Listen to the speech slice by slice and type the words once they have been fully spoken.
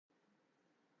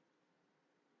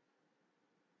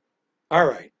All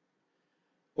right.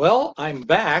 Well, I'm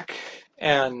back,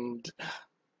 and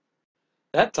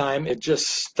that time it just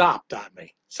stopped on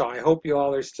me. So I hope you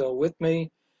all are still with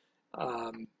me.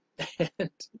 Um,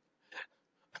 and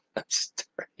I'm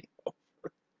starting.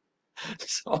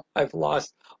 So I've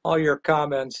lost all your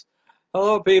comments.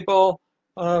 Hello, people.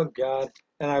 Oh, God.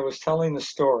 And I was telling the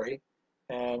story,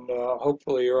 and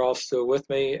hopefully you're all still with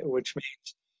me, which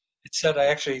means it said I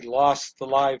actually lost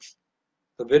the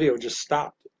video just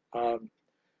stopped. Um,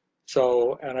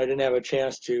 and I didn't have a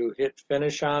chance to hit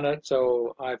finish on it,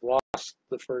 so I've lost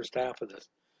the first half of this.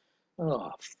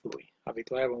 Oh, phooey. I'll be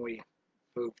glad when we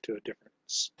move to a different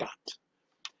spot.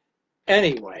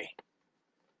 Anyway,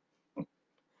 I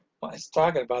was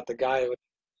talking about the guy with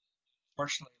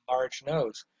unfortunately large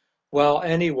nose. Well,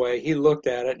 anyway, he looked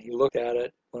at it and he looked at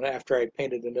it when after I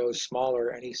painted the nose smaller,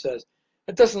 and he says,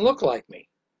 "It doesn't look like me."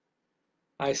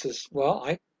 I says, "Well,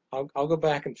 I'll go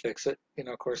back and fix it." You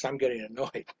know, of course, I'm getting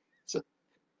annoyed. So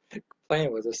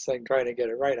playing with this thing, trying to get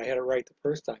it right. I had it right the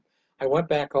first time. I went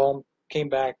back home, came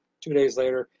back 2 days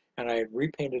later, and I had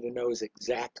repainted the nose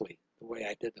exactly the way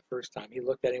I did the first time. He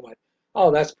looked at it and went, "Oh,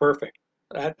 that's perfect.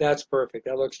 That's perfect.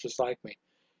 That looks just like me."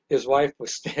 His wife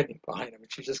was standing behind him,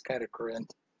 and she just kind of grinned.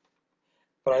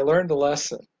 But I learned a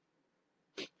lesson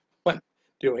when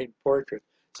doing portraits.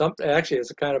 Actually,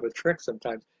 it's a kind of a trick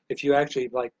sometimes. If you actually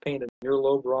like paint an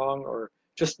earlobe wrong or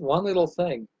just one little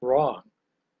thing wrong,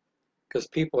 because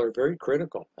people are very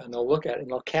critical and they'll look at it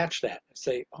and they'll catch that and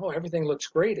say, "Oh, everything looks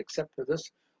great except for this.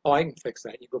 Oh, I can fix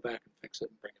that." You go back and fix it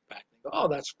and bring it back and go, "Oh,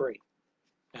 that's great."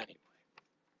 Anyway,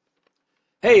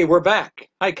 hey, we're back.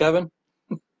 Hi, Kevin.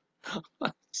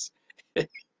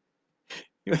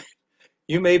 you,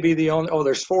 you may be the only. Oh,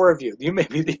 there's four of you. You may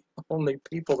be the only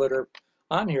people that are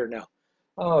on here now.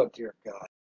 Oh dear God.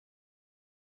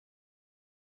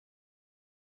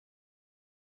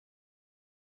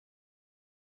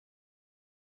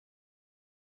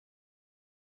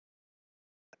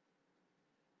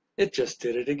 It just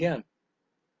did it again.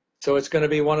 So it's going to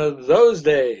be one of those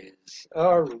days.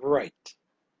 All right.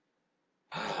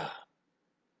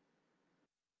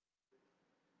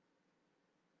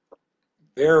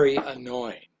 Very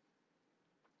annoying.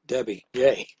 Debbie,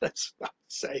 yay. That's what I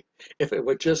would say. If it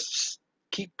would just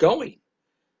keep going.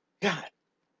 God.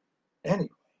 Anyway,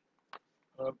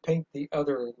 I'm going to paint the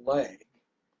other leg.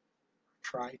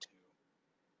 Try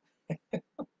to.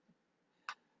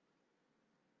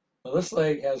 Well, this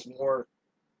leg has more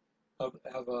of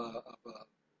a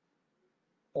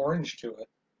orange to it,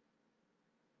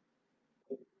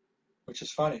 which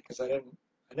is funny because I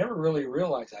never really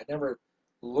realized. I never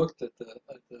looked at the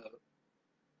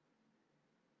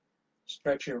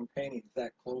stretcher and paintings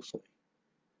that closely.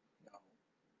 You know.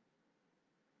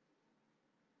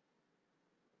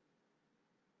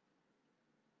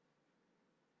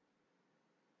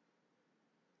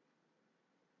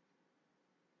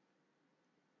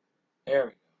 There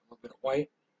we go. A little bit of white.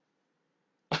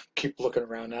 Keep looking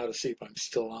around now to see if I'm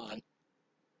still on.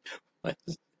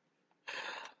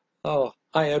 Oh,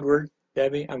 hi, Edward,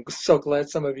 Debbie. I'm so glad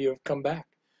some of you have come back.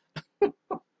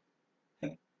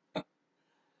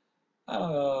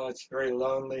 Oh, it's very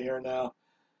lonely here now.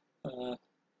 Uh,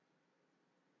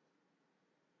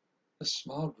 a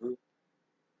small group,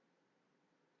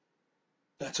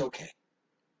 that's okay.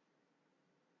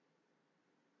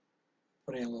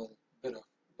 Putting a little bit of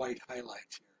white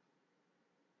highlights here.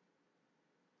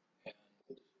 And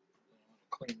I want to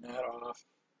clean that off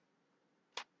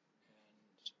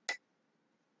and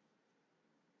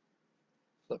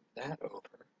flip that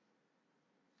over.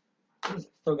 Geez,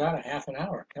 still got a half an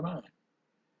hour. Come on.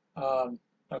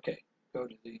 Okay, go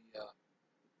to the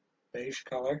beige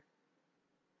color.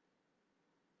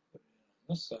 Put it on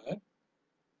this side.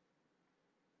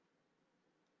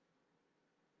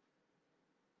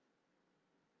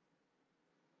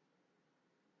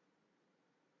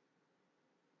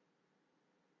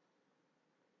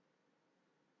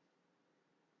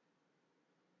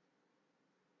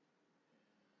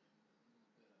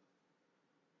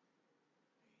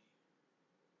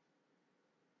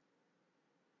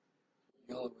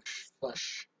 Yellowish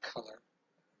flesh color.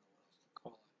 I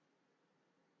don't know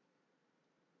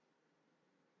what else to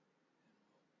call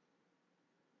it.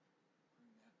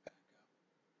 Bring that back up.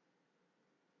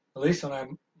 At least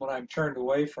when I'm turned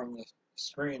away from the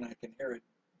screen, I can hear it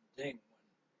ding when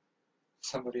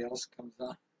somebody else comes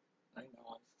on. I know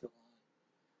I'm still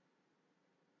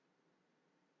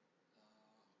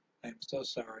on. I'm so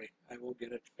sorry. I will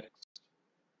get it fixed.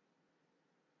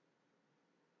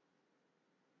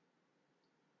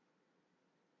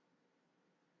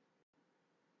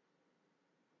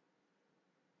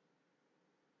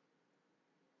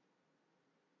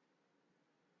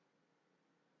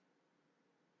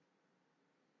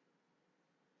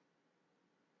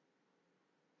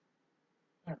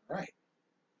 All right.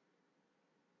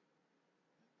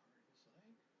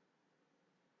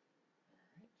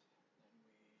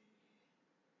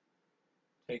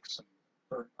 Take some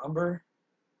burnt umber,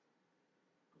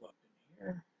 go up in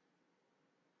here.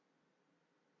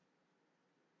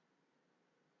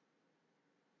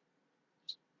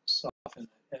 Soften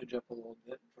that edge up a little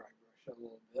bit, dry brush it a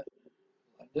little bit,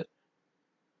 blend it.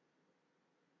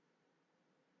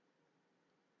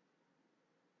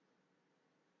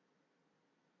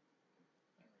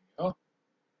 There we go.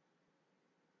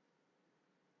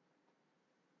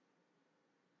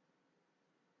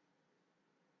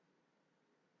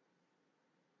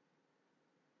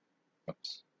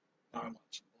 Oops. Now I want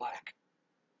some black.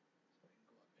 So I can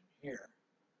go up in here.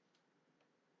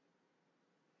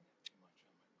 Too much on my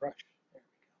brush. There we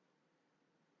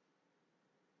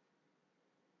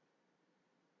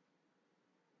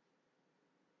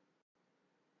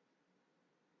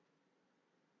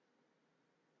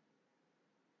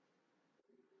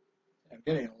go. I'm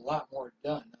getting a lot more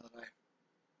done now that I've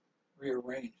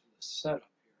rearranged the setup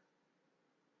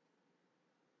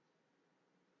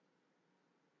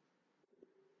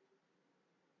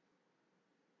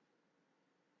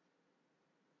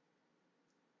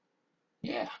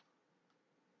here. Yeah.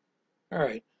 All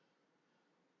right.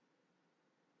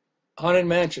 Haunted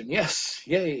Mansion. Yes.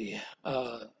 Yay.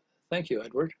 Thank you,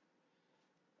 Edward.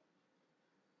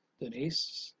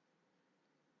 Denise.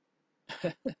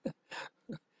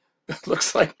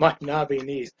 Looks like my knobby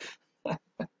niece.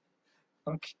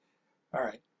 Okay. All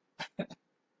right.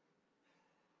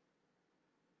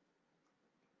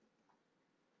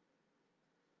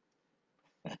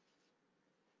 Did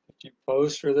you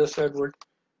pose for this, Edward?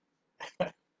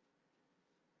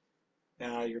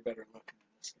 Now you're better looking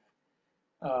than this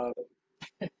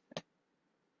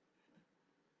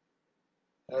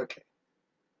guy. Okay.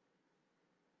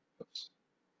 Oops.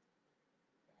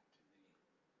 Back to the orange.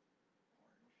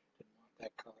 Didn't want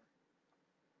that color.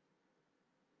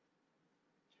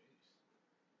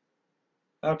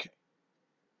 Jeez. Okay.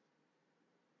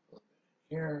 A little bit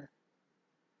in here.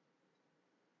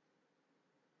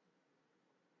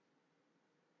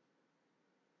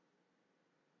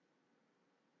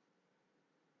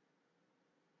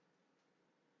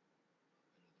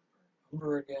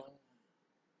 Over again.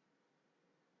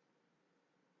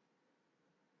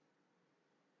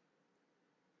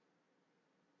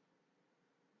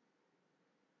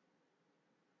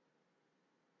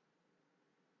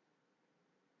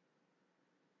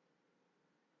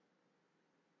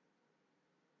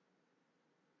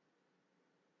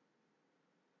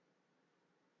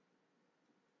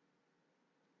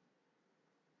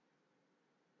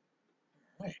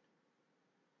 All right.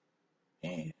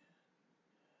 And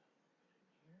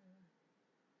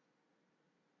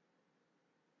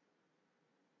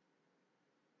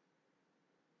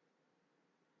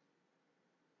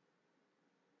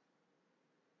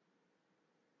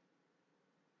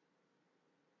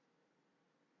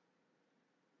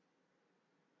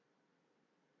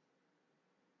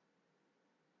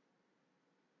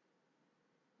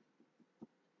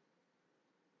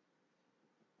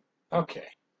okay.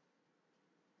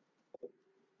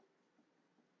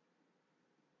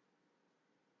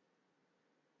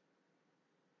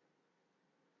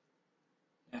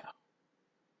 Now,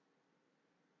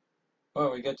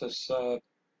 well, we get this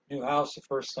new house. The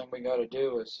first thing we got to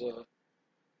do is we're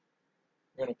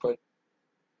going to put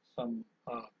some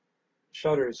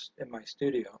shutters in my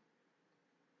studio.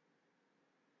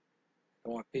 I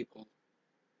want people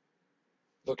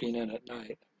looking in at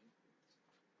night.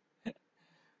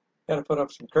 Got to put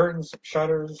up some curtains, some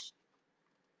shutters.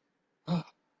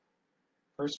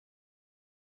 First,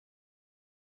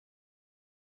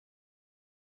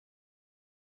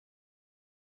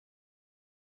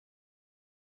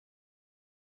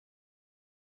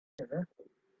 here.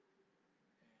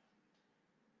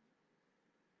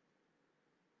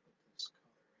 Put this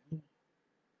color in.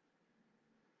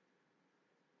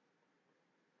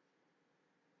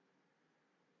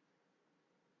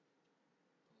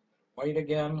 White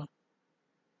again.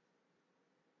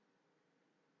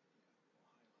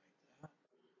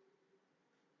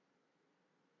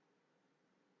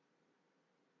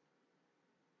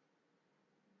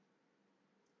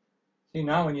 See,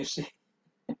 now when you see,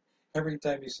 every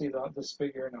time you see this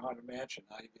figure in a haunted mansion,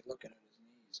 now you'd be looking at his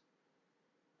knees.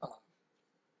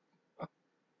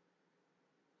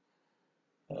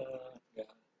 Yeah.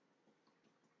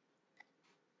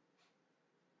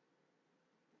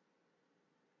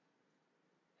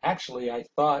 Actually, I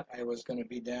thought I was going to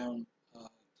be down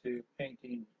to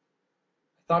painting.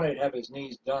 I thought I'd have his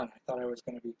knees done. I thought I was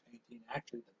going to be painting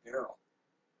actually the barrel.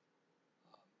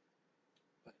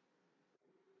 Um,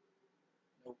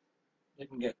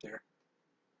 Didn't get there.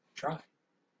 Try.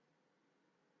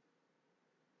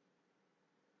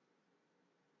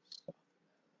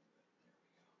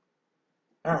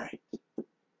 All right.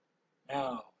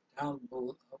 Now down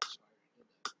below. Oops, sorry, I did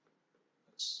that.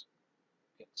 Let's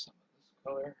get some of this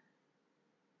color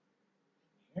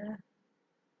in here.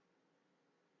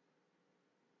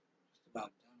 Just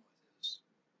about done with his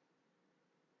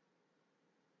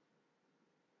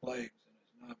legs and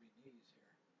his knobby knees here.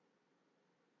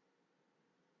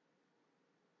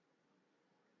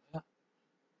 That.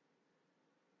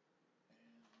 And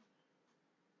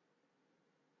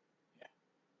yeah,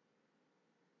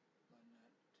 blend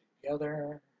that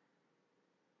together.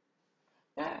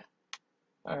 Yeah.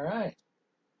 All right.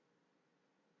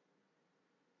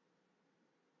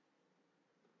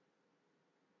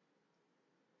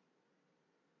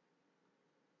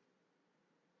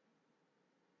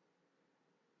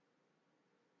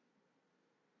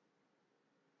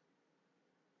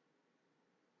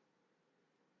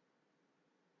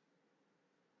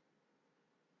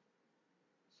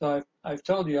 So I've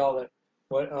told you all that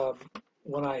what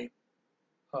when I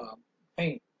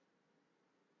paint,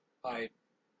 I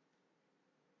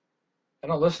I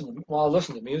don't listen to well I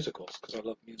listen to musicals because I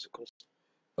love musicals,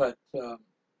 but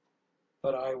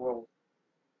but I will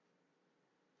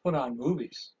put on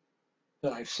movies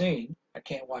that I've seen. I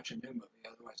can't watch a new movie,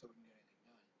 otherwise I wouldn't get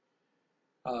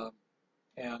anything done.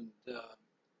 And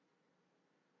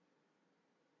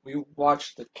we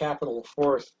watched the Capitol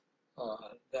Fourth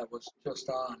that was just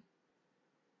on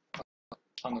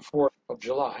the 4th of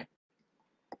July,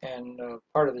 and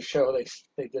part of the show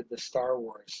they did the Star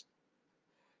Wars.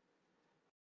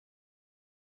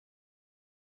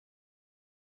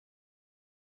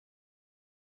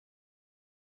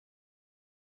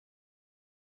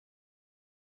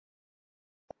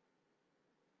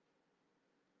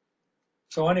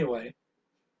 So anyway,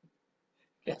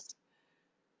 yes,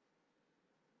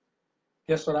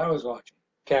 guess what I was watching,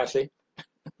 Cassie,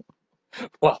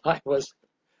 while I was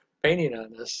painting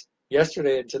on this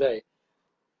yesterday and today.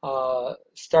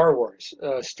 Star Wars,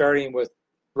 starting with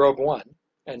Rogue One,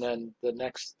 and then the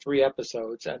next 3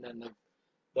 episodes, and then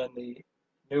the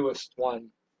newest one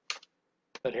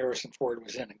that Harrison Ford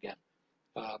was in again.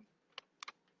 Um,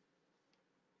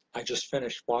 I just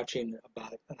finished watching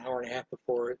about an hour and a half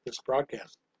before this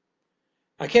broadcast.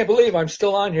 I can't believe I'm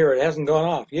still on here. It hasn't gone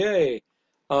off. Yay!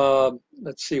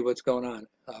 Let's see what's going on.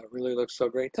 Really looks so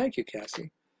great. Thank you,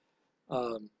 Cassie.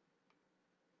 Um,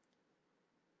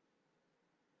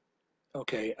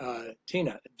 okay,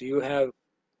 Tina, do you have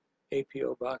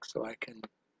APO box so I can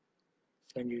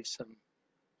send you some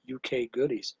UK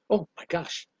goodies? Oh my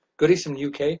gosh, goodies from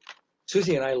UK.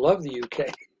 Susie and I love the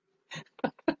UK.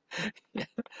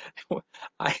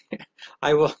 I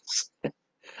I will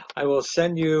I will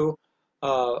send you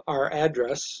our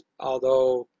address.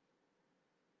 Although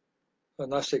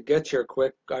unless it gets here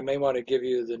quick, I may want to give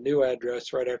you the new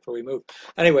address right after we move.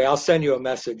 Anyway, I'll send you a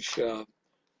message uh,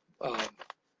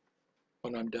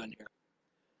 when I'm done here.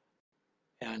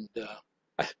 And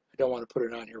I don't want to put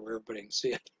it on here where everybody can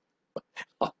see it.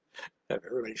 I'll have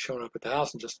everybody showing up at the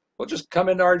house and we'll just come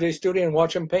into RJ Studio and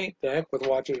watch them paint. The heck with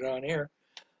watching it on here.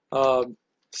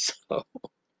 So,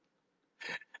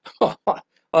 oh,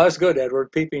 that's good,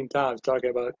 Edward. Peeping Tom's talking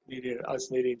about us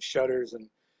needing shutters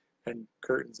and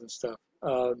curtains and stuff.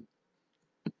 Oh,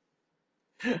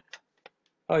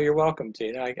 you're welcome,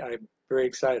 Tina. I'm very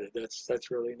excited.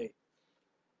 That's really neat.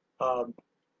 Um,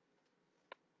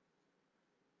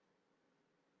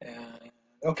 and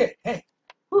okay, hey,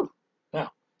 whew.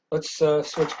 Now let's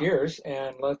switch gears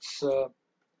and let's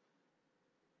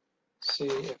see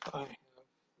if I have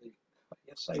the.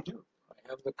 Yes, I do. I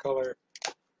have the color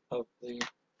of the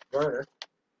garter,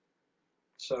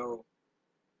 so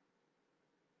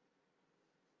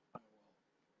I will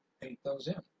paint those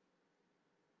in. And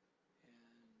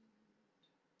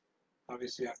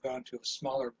obviously, I've gone to a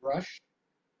smaller brush.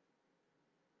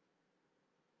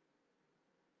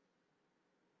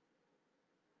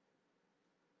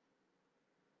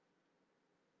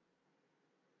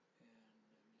 And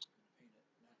I'm just going to paint it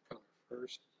in that color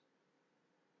first.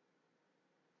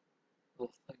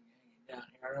 Little thing hanging down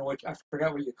here. I don't know what I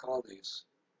forgot what you call these.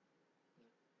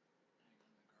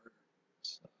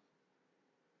 So,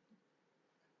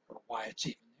 or why it's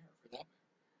even there for that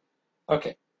matter.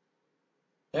 Okay,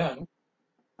 then get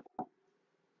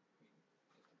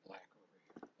the black over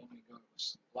here. Then we go with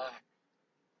some black.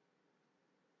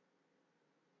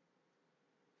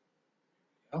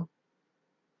 There we go.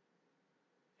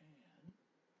 And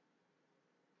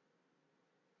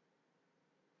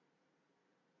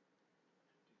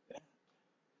do that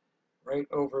right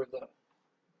over the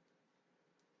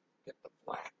get the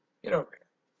Get over here.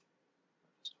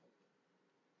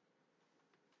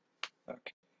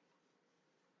 Okay.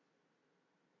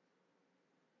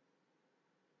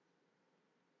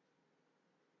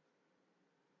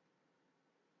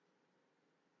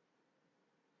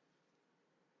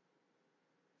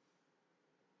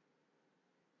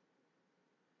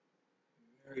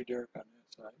 Very dark on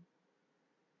that side.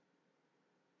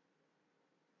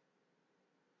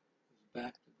 Goes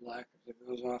back to black as it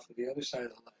goes off of the other side of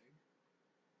the leg.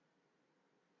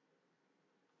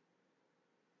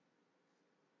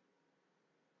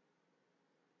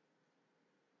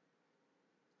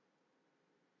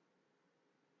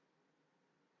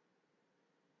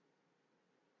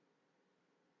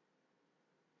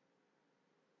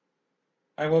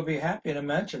 I will be happy to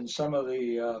mention some of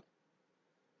the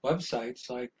websites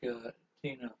like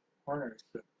Tina Horner's,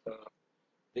 that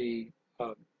the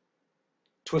uh,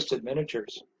 twisted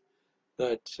miniatures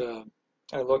that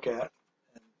I look at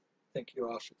and think you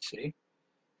all should see.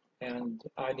 And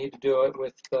I need to do it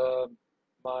with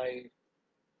my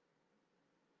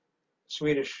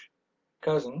Swedish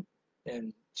cousin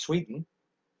in Sweden.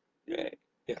 Yay.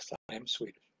 Yes, I am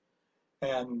Swedish.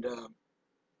 And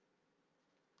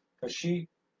because she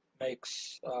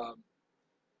makes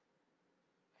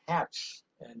hats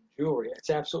and jewelry, it's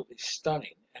absolutely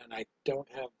stunning. And I don't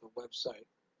have the website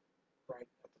right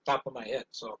at the top of my head,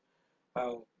 so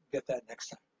I'll get that next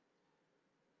time.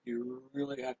 You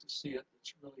really have to see it.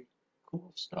 It's really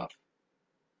cool stuff.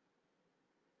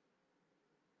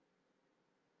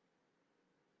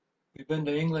 We've been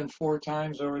to England 4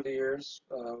 times over the years.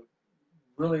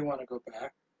 Really want to go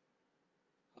back.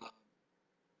 Uh,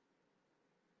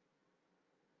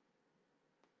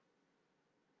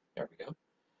 there we go.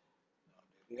 I'll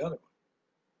do the other one.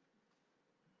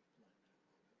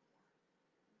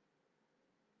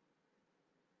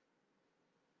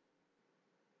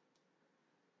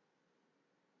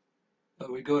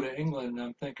 But we go to England, and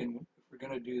I'm thinking if we're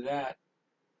going to do that,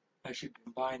 I should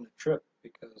combine the trip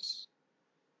because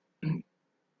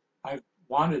I've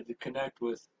wanted to connect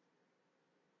with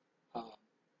uh,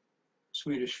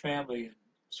 Swedish family in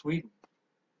Sweden.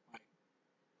 My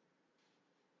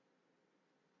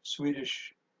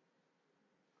Swedish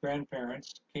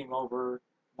grandparents came over,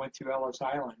 went to Ellis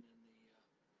Island in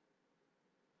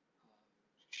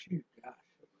shoot, gosh,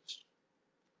 it was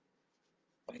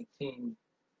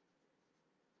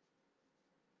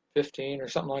 1915 or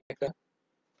something like that.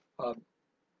 Um,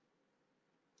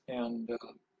 and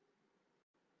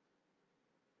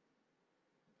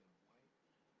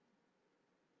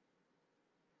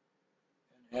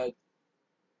had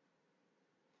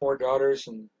 4 daughters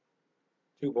and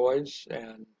 2 boys.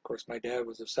 And of course, my dad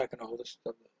was the second oldest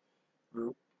of the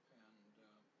group.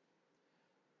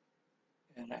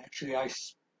 And actually, I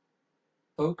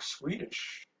spoke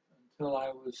Swedish until I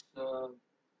was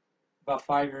about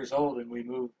 5 years old, and we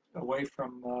moved away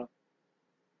from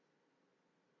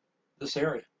this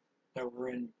area that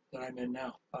I'm in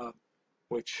now,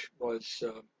 which was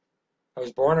I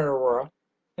was born in Aurora.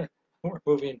 We're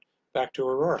moving back to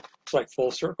Aurora. It's like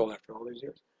full circle after all these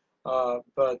years.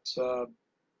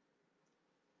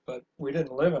 But we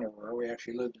didn't live in Aurora. We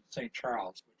actually lived in St.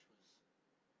 Charles,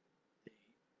 which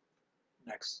was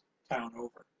the next town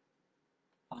over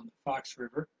on the Fox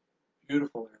River.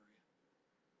 Beautiful area.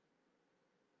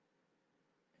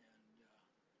 And,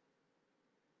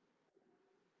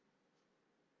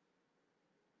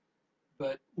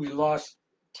 but we lost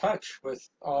touch with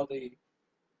all the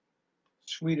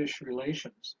Swedish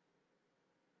relations.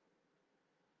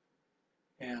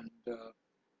 And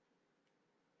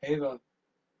Ava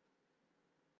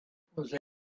was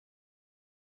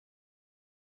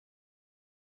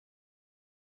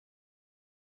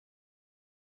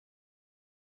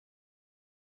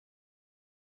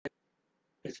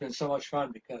it's been so much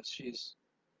fun because she's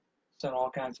sent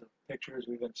all kinds of pictures.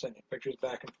 We've been sending pictures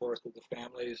back and forth with the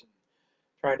families and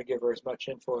trying to give her as much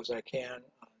info as I can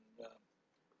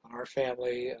on our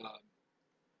family,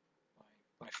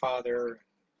 my father, and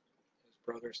his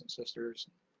brothers and sisters.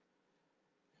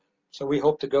 So we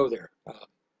hope to go there.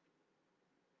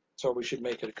 So we should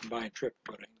make it a combined trip,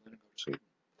 go to England and go to Sweden.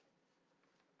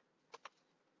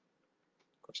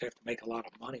 Of course, I have to make a lot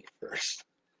of money first.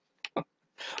 All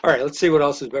right, let's see what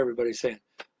else is everybody saying.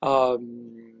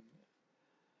 Um,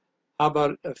 how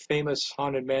about a famous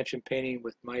haunted mansion painting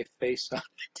with my face on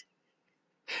it?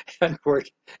 And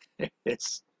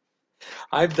it's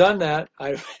I've done that.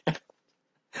 I've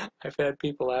had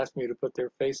people ask me to put their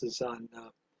faces on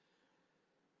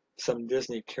some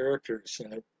Disney characters,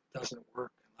 and it doesn't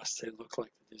work unless they look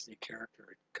like the Disney character.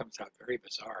 It comes out very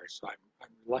bizarre, so I'm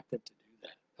reluctant to do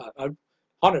that.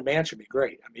 Haunted Mansion would be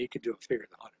great. I mean, you could do a figure of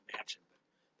the Haunted Mansion, but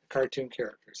the cartoon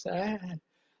characters,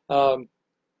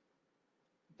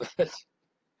 but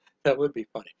that would be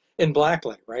funny. In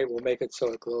blacklight, right? We'll make it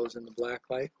so it glows in the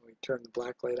blacklight when we turn the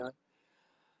blacklight on.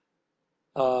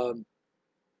 Um,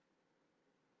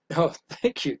 oh,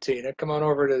 thank you, Tina. Come on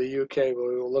over to the UK.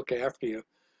 We will look after you.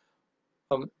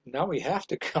 Now we have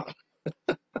to come.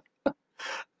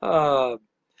 Uh,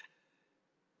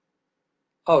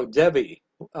 oh, Debbie.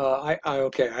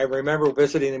 Okay. I remember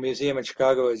visiting the museum in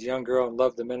Chicago as a young girl and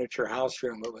loved the miniature house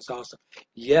room. It was awesome.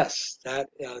 Yes, that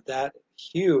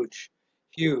huge,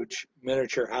 huge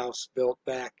miniature house built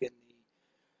back in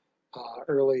the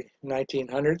early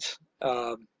 1900s.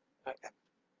 I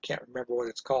can't remember what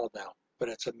it's called now, but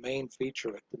it's a main feature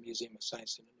at the Museum of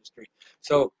Science and Industry.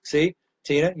 So, see,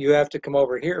 Tina, you have to come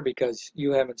over here because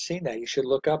you haven't seen that. You should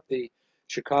look up the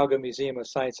Chicago Museum of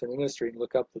Science and Industry and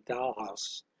look up the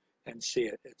dollhouse and see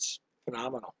it. It's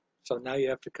phenomenal. So now you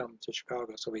have to come to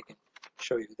Chicago so we can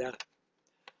show you that.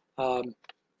 Um,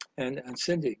 and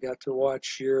Cindy, got to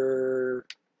watch you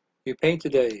paint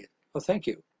today. Oh, thank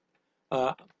you.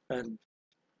 And I'm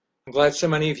glad so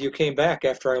many of you came back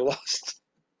after I lost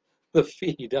the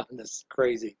feed on this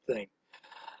crazy thing.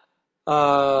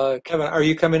 Kevin, are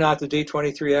you coming out to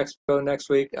D23 Expo next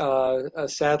week?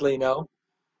 Sadly, no.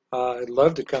 I'd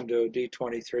love to come to a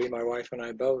D23, my wife and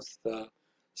I both,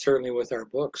 certainly with our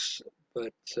books,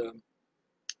 but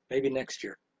maybe next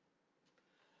year.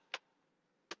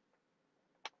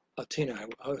 Tina,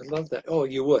 I would love that. Oh,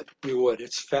 you would. You would.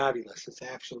 It's fabulous. It's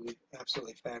absolutely,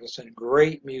 absolutely fabulous and a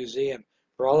great museum.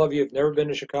 For all of you who've never been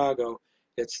to Chicago,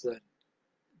 it's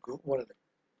one of the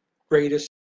greatest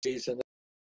cities in the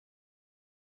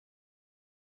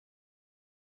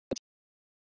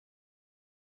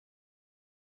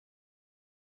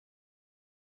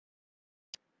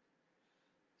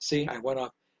See, I went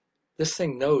off. This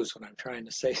thing knows when I'm trying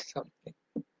to say something.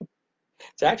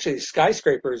 It's actually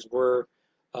skyscrapers were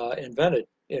invented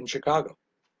in Chicago,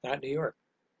 not New York.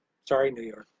 Sorry, New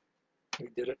York. We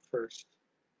did it first.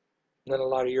 And then a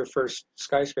lot of your first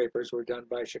skyscrapers were done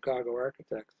by Chicago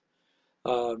architects.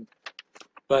 Um,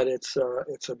 but it's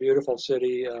a beautiful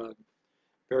city,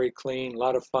 very clean, a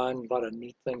lot of fun, a lot of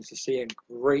neat things to see, and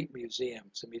great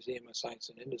museums. The Museum of Science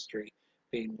and Industry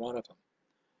being one of them.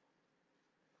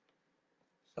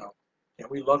 So, yeah,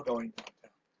 we love going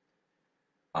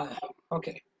downtown.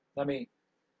 Okay, let me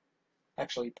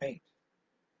actually paint.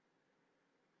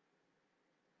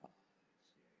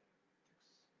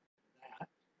 That.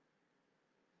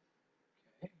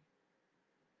 Okay,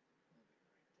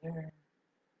 right there.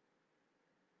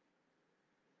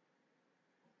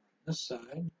 This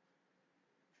side,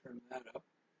 trim that up.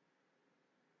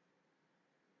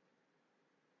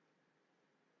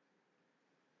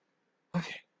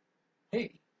 Okay,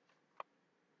 hey,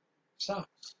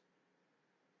 socks.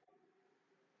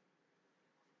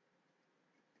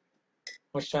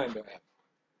 How much time do I have?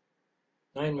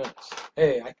 9 minutes.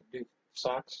 Hey, I can do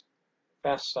socks,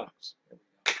 fast socks. There we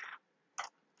go.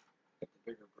 Get the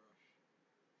bigger brush.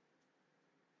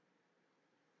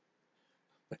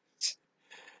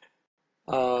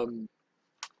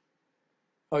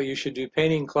 Oh, you should do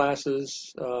painting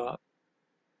classes,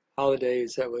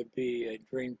 holidays. That would be a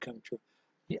dream come true.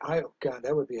 Yeah, oh God,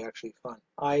 that would be actually fun.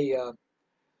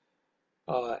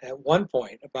 At one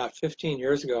point, about 15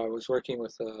 years ago, I was working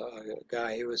with a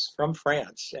guy. He was from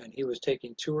France, and he was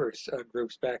taking tours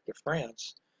groups back to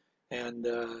France. And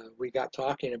we got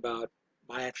talking about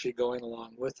my actually going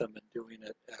along with them and doing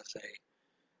it as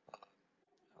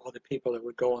all the people that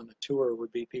would go on the tour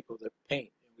would be people that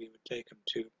paint, and we would take them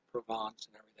to Provence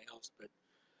and everything else. But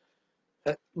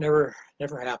that never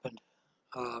happened.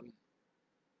 Um,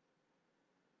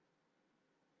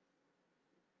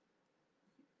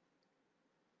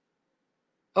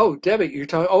 oh, Debbie, you're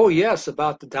talking. Oh, yes,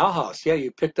 about the dollhouse. Yeah,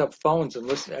 you picked up phones and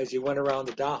listened as you went around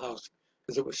the dollhouse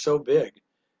because it was so big.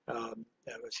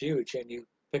 That was huge, and you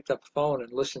picked up a phone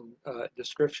and listened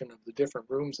description of the different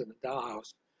rooms in the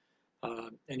dollhouse.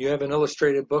 And you have an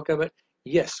illustrated book of it.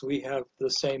 Yes, we have the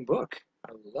same book.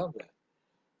 I love that.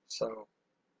 So,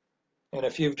 and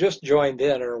if you've just joined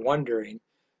in or wondering,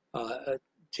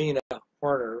 Tina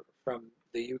Horner from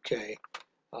the UK.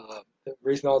 The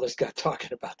reason all this got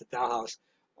talking about the dollhouse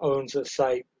owns a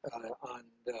site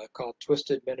called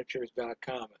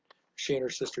twistedminiatures.com. She and her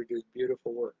sister do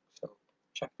beautiful work, so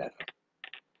check that out.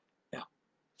 Now,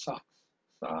 socks.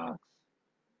 Socks.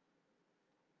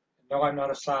 No, I'm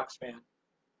not a Sox fan,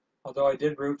 although I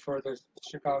did root for the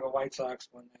Chicago White Sox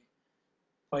when they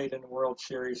played in the World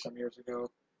Series some years ago,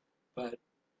 but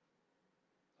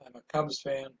I'm a Cubs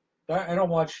fan. I don't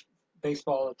watch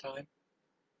baseball all the time.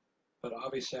 but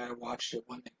obviously I watched it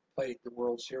when they played the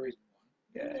World Series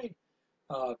and won. Yay!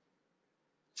 Uh,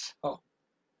 so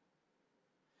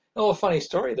a little funny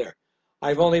story there.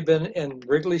 I've only been in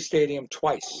Wrigley Stadium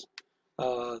twice.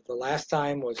 The last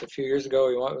time was a few years ago.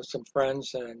 We went with some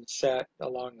friends and sat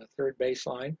along the third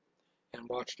baseline and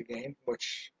watched a game,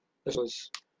 which this was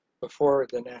before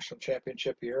the national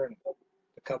championship year, and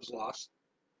the Cubs lost.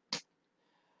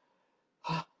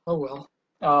 Oh well.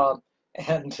 Um,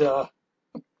 and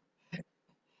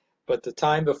But the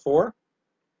time before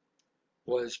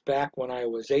was back when I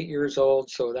was 8 years old,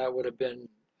 so that would have been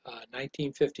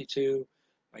 1952.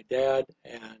 My dad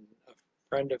and a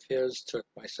friend of his took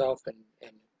myself and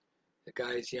the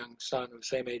guy's young son, who was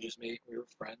the same age as me. We were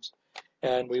friends,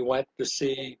 and we went to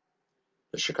see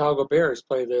the Chicago Bears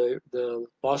play the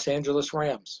Los Angeles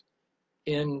Rams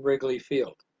in Wrigley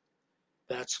Field.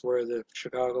 That's where the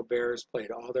Chicago Bears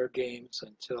played all their games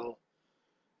until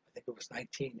I think it was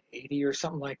 1980 or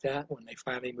something like that when they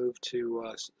finally moved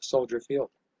to Soldier Field.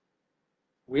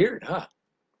 Weird, huh?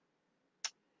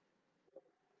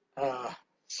 Uh,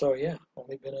 so yeah,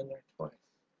 only been in there twice.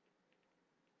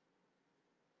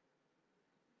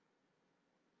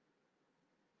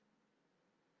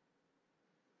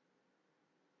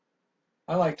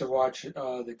 I like to watch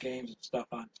the games and stuff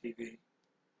on TV.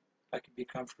 I can be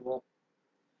comfortable.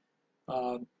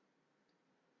 Um,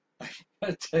 I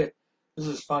tell you, this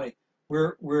is funny.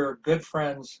 We're good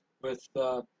friends with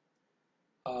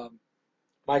um,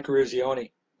 Mike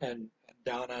Ruzioni and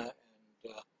Donna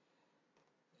and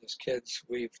his kids.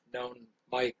 We've known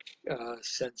Mike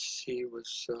since he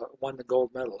was won the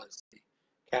gold medal as the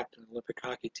captain of the Olympic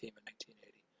hockey team in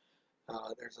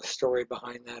 1980. There's a story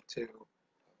behind that too,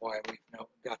 why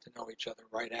got to know each other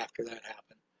right after that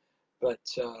happened. But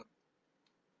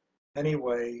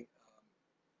anyway,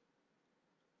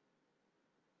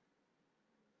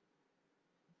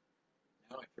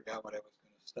 now I forgot what I was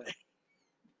going to say.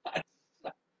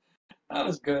 That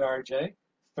was good, RJ.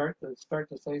 Start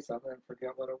to say something and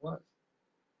forget what it was.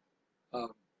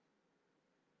 Um,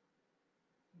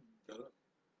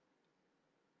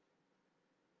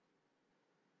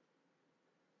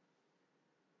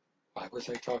 why was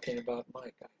I talking about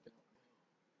Mike? I don't know.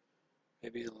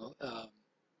 Maybe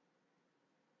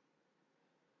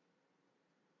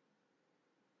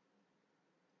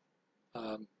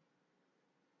um,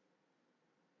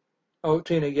 oh,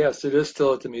 Tina, yes, it is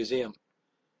still at the museum.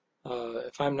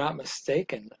 If I'm not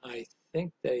mistaken, I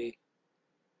think they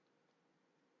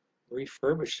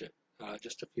refurbished it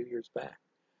just a few years back.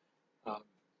 Um,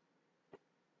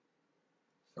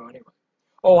 so anyway,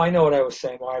 oh, I know what I was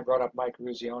saying. Why I brought up Mike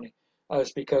Ruzioni.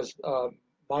 It's because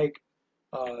Mike.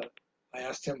 Uh, I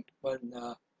asked him when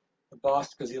the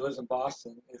Boston, because he lives in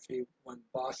Boston, if he when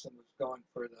Boston was going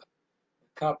for the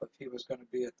cup, if he was going to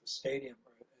be at the stadium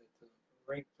or at the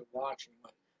rink to watch. And he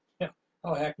went, yeah,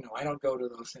 oh heck no, I don't go to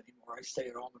those anymore. I stay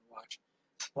at home and watch.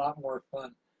 It's a lot more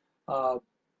fun. Uh,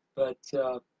 but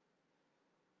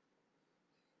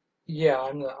Yeah,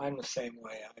 I'm the same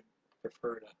way. I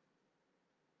prefer to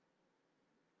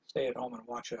stay at home and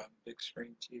watch it on big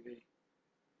screen TV.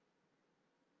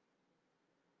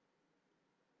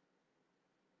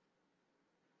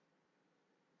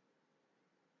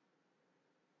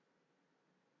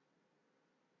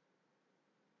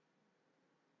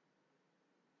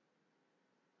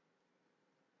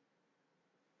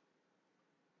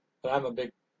 But I'm a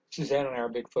big Suzanne and I are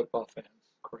big football fans.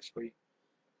 Of course, we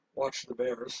watch the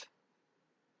Bears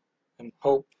and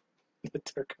hope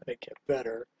that they're going to get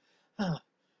better.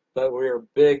 But we're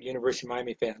big University of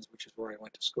Miami fans, which is where I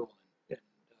went to school in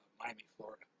Miami,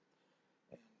 Florida.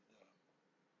 And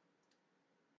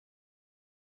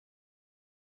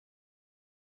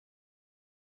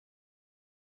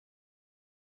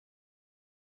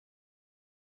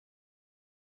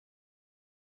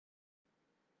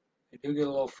I do get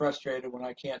a little frustrated when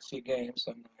I can't see games,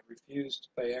 and I refuse to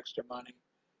pay extra money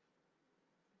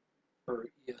for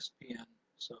ESPN.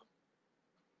 So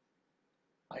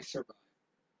I survive.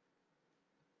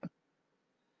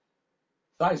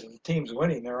 Besides, if the team's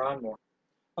winning, they're on more.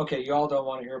 Okay, y'all don't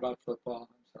want to hear about football.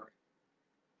 I'm sorry.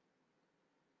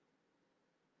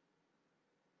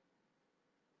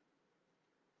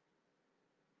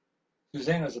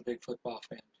 Susanna's a big football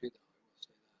fan too, though. I will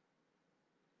say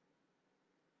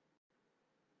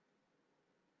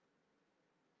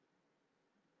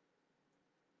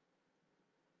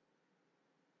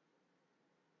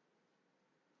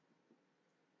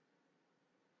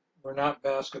that. We're not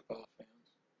basketball fans.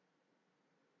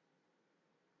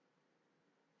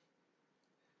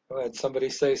 Go ahead, somebody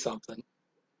say something.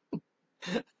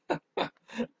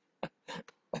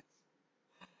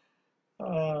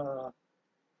 uh,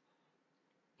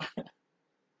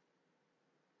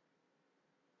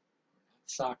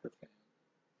 soccer fan.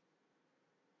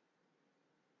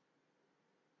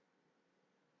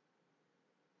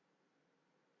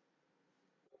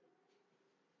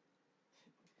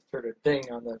 Heard a ding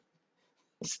on the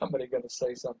somebody going to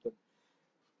say something.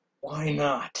 Why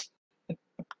not?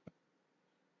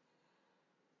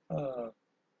 Uh,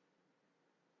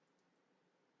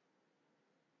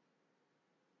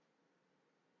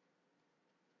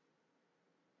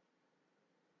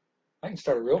 I can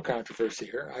start a real controversy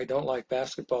here. I don't like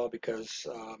basketball because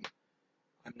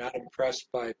I'm not impressed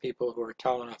by people who are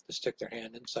tall enough to stick their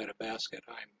hand inside a basket.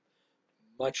 I'm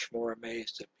much more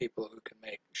amazed at people who can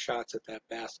make shots at that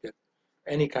basket,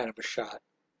 any kind of a shot,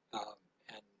 um,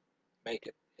 and make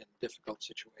it in difficult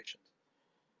situations.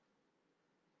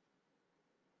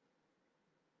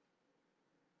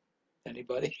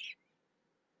 Anybody?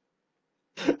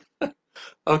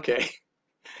 Okay.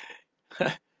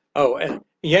 Oh, and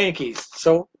Yankees.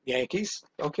 So Yankees.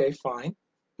 Okay, fine.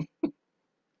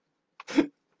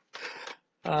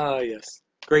 Ah, yes,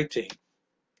 great team.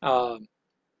 Um,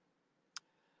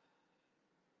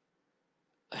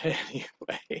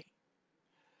 anyway,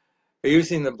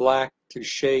 using the black to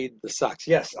shade the socks.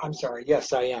 Yes, I'm sorry.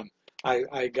 Yes, I am.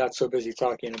 I got so busy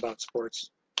talking about sports,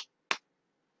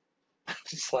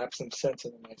 to slap some sense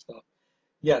into myself.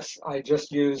 Yes, I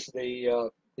just used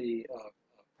the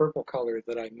purple color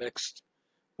that I mixed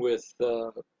with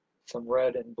some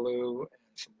red and blue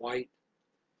and some white,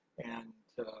 and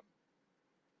uh,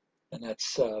 and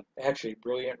that's actually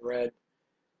brilliant red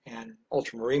and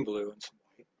ultramarine blue and some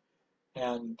white,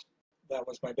 and that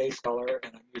was my base color,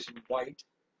 and I'm using white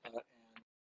and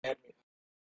add me.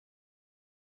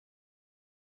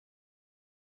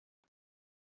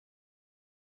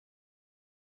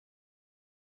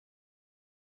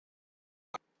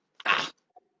 Ah,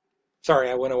 sorry,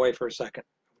 I went away for a second.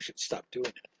 We should stop doing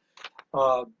it.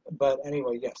 But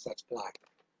anyway, yes, that's black,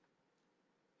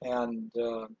 and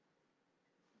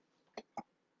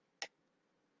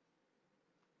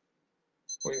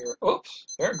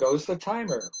oops, there goes the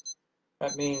timer.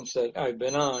 That means that I've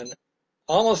been on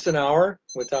almost an hour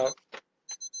without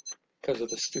because of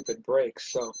the stupid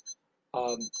breaks. So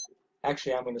um,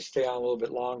 actually, I'm going to stay on a little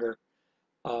bit longer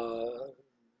uh,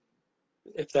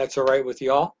 if that's all right with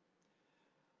y'all,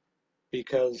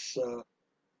 because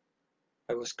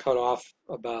I was cut off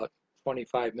about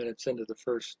 25 minutes into the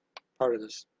first part of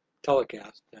this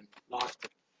telecast and lost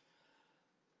it.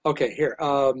 Okay, here.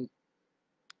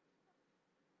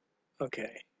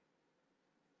 Okay,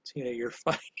 Tina, you're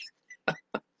fine.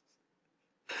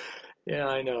 Yeah,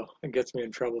 I know. It gets me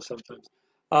in trouble sometimes.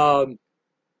 Um,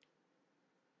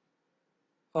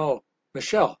 oh,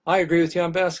 Michelle, I agree with you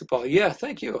on basketball. Yeah,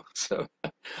 thank you. So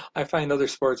I find other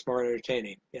sports more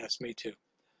entertaining. Yes, me too.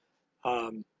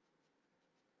 Um,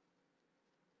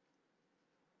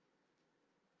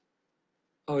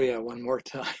 oh yeah, one more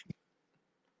time.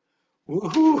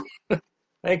 Woohoo!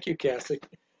 Thank you, Cassie.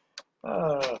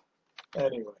 Uh,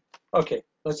 anyway, okay,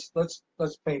 let's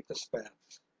paint the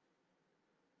spats.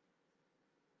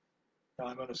 Now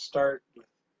I'm going to start with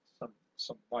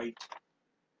some white,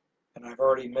 and I've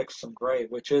already mixed some gray,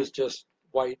 which is just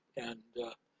white and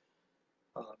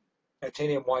um,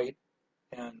 titanium white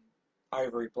and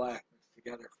ivory black mixed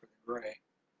together for the gray.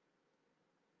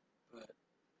 But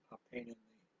I'll paint in the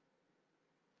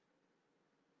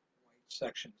white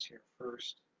sections here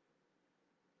first.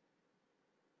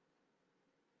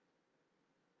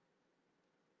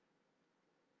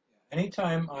 Yeah,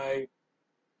 anytime I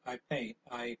paint,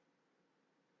 I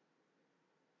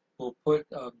will put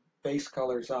base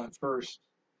colors on first.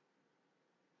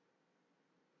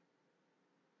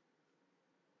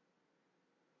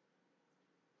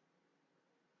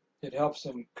 It helps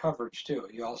in coverage too.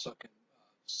 You also can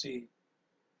see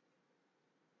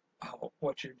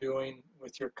what you're doing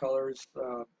with your colors,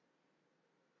 but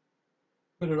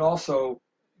it also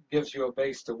gives you a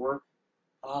base to work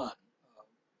on.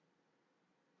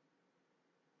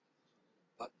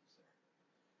 Buttons there.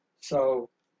 So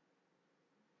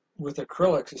with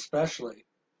acrylics especially,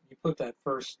 you put that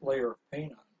first layer of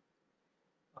paint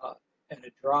on, and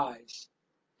it dries.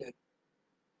 It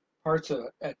parts of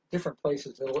at different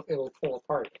places it'll pull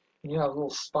apart, and you have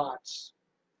little spots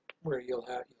where you'll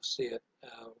see it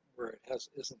where it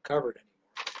isn't covered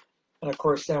anymore. And of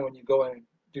course, then when you go in and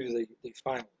do the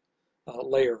final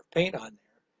layer of paint on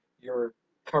there, you're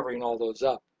covering all those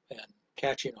up and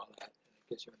catching all that, and it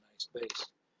gives you a nice base.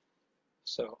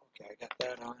 So, okay, I got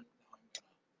that on. Now I'm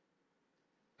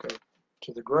going to go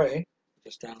to the gray,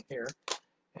 just down here,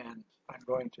 and I'm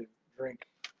going to drink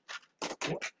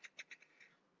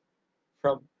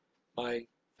from my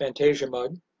Fantasia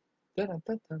mug,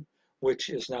 which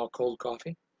is now cold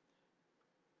coffee.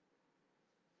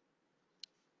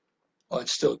 Oh,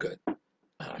 it's still good.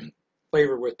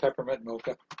 Flavored with peppermint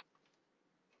mocha.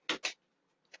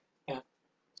 Yeah.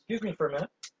 Excuse me for a minute.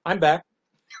 I'm back.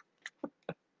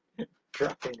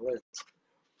 Dropping lids.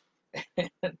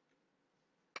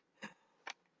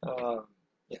 um,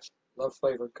 yes, love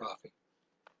flavored coffee.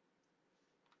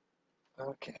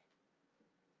 Okay.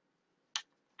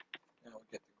 Now we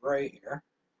get the gray here.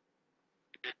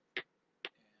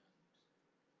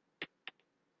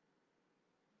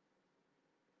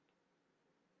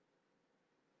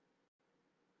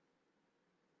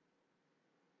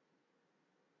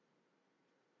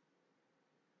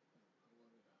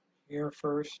 Here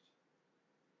first.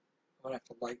 I'm gonna have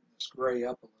to lighten this gray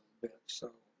up a little bit,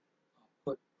 so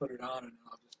I'll put it on, and then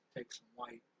I'll just take some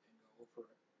white and go over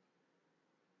it.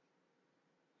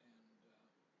 And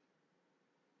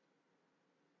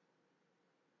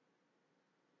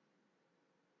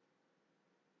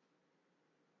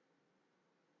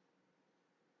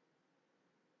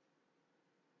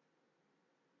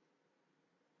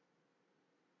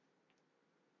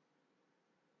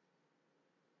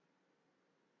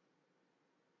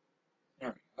there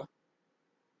we go.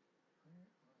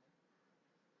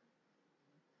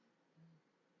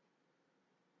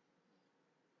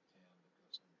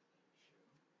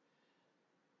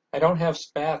 I don't have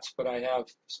spats, but I have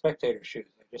spectator shoes.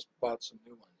 I just bought some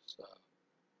new ones a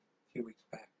few weeks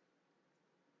back.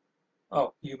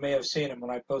 Oh, you may have seen them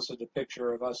when I posted a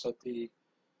picture of us at the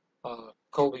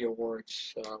Colby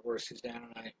Awards, where Suzanne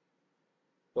and I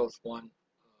both won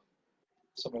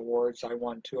some awards. I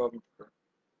won two of them for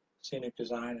scenic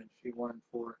design, and she won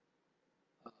for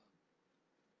uh,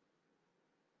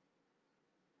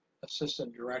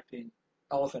 assistant directing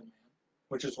Elephant Man,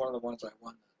 which is one of the ones I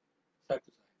won the set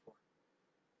design for.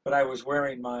 But I was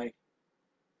wearing my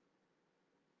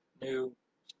new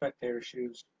spectator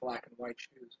shoes, black and white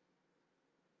shoes.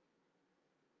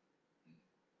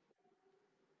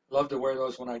 I love to wear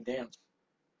those when I dance.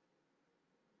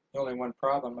 The only one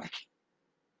problem,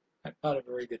 I'm not a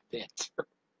very good dancer,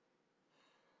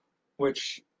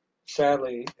 which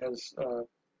sadly is. I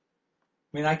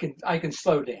mean, I can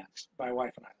slow dance. My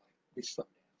wife and I we slow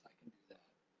dance. I can do that,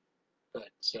 but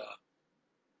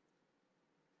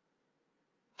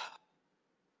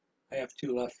I have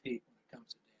two left feet when it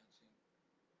comes to dancing,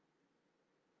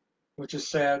 which is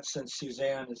sad since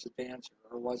Suzanne is a dancer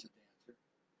or was a dancer.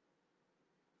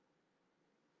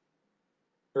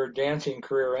 Her dancing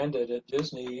career ended at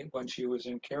Disney when she was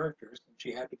in characters, and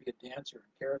she had to be a dancer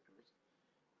in characters.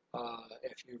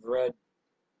 If you've read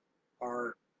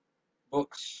our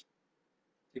books,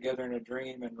 Together in a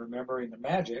Dream and Remembering the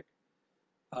Magic,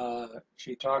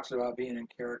 she talks about being in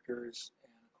characters,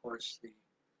 and of course the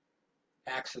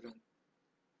accident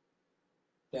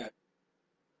that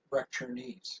wrecked her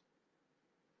knees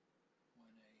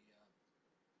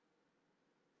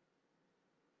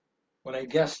when a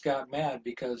guest got mad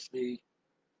because it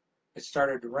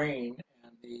started to rain,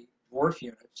 and the dwarf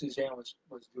unit, Suzanne was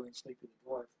doing Sleepy the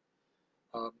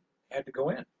Dwarf, had to go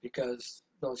in because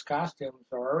those costumes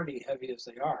are already heavy as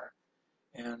they are,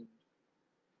 and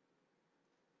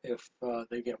if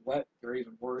they get wet, they're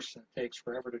even worse, and it takes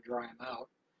forever to dry them out.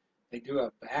 They do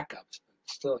have backups, but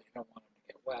still, you don't want them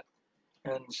to get wet.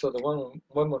 And so the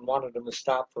woman wanted them to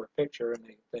stop for a picture, and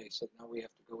they said, no, we have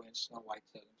to go in. Snow White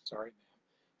said, I'm sorry,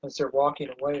 ma'am. As they're walking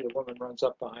away, the woman runs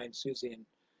up behind Susie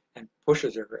and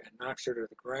pushes her and knocks her to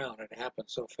the ground. It happened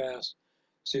so fast.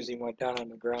 Susie went down on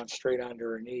the ground straight onto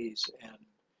her knees and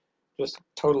just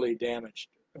totally damaged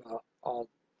all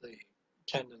the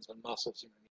tendons and muscles in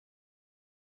her knees.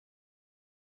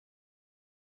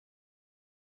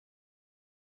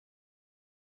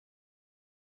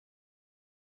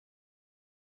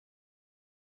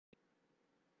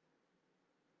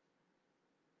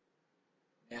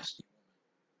 Nasty woman.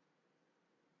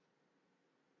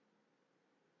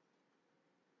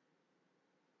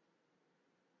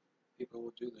 People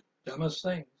will do the dumbest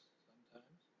things sometimes.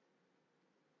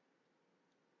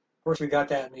 Of course, we got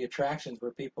that in the attractions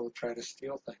where people try to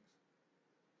steal things.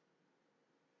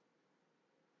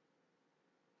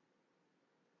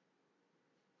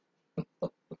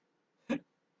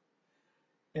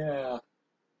 Yeah,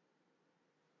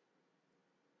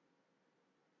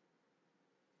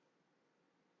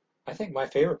 I think my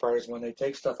favorite part is when they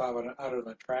take stuff out of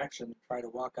an attraction and try to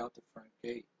walk out the front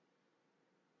gate.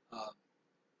 Um,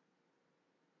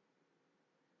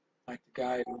 like the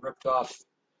guy who ripped off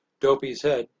Dopey's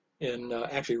head and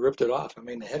actually ripped it off. I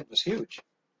mean, the head was huge.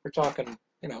 We're talking,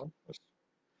 it was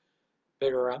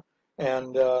big around.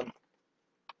 And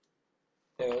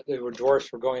they were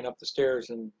dwarfs were going up the stairs,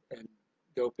 and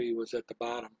Dopey was at the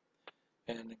bottom.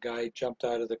 And the guy jumped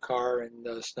out of the car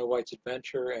in Snow White's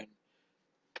Adventure, and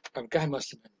a guy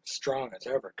must have been strong as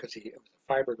ever because it was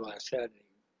a fiberglass head and he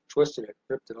twisted it,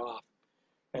 ripped it off,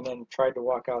 and then tried to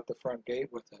walk out the front gate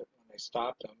with it when they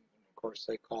stopped him. And of course,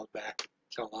 they called back to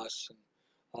tell us and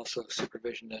also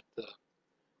supervision that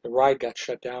the ride got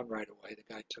shut down right away.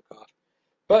 The guy took off.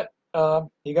 But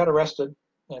he got arrested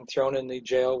and thrown in the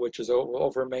jail, which is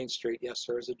over Main Street. Yes,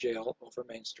 there is a jail over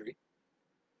Main Street.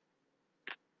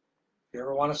 If you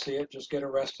ever want to see it, just get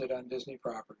arrested on Disney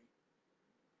property.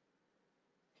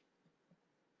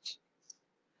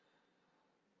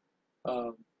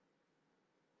 Um,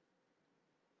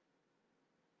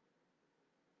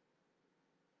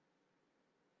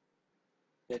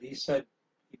 that he said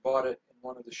he bought it in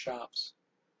one of the shops.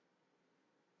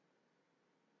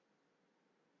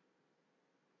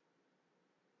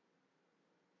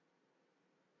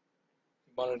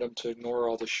 He wanted him to ignore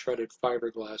all the shredded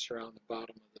fiberglass around the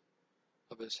bottom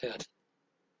of his head.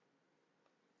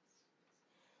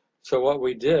 So what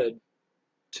we did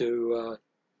to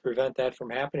prevent that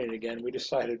from happening again, we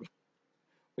decided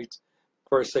of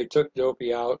course, they took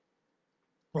Dopey out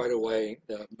right away,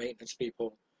 the maintenance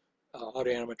people,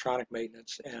 audio animatronic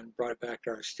maintenance, and brought it back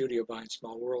to our studio behind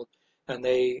Small World, and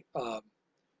they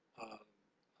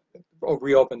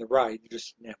reopened the ride. You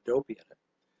just didn't have Dopey in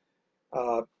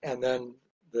it. And then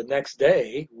the next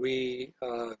day, we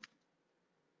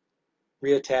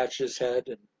reattached his head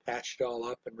and patched it all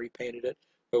up and repainted it.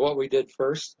 But what we did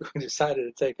first, we decided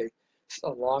to take a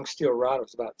long steel rod. It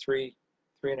was about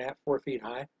 3.5, 4 feet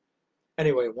high.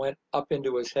 Anyway, it went up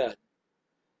into his head.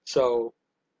 So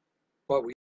what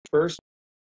we did first,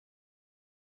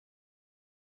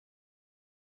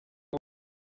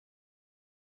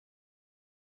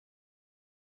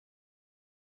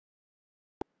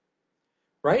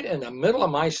 right in the middle of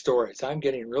my stories, I'm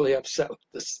getting really upset with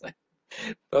this thing.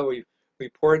 But we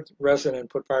poured resin and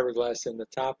put fiberglass in the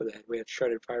top of the head. We had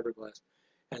shredded fiberglass.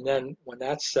 And then when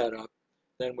that's set up,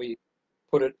 then we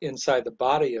put it inside the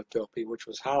body of Dopey, which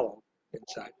was hollow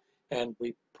inside, and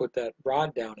we put that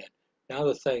rod down in. Now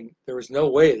the thing, there was no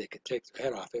way they could take their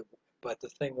head off it, but the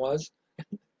thing was,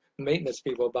 maintenance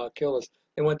people about killed us.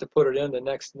 They went to put it in the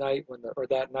next night or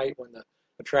that night when the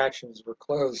attractions were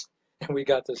closed, and we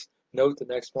got this note the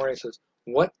next morning that says,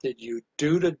 "What did you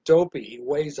do to Dopey? He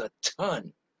weighs a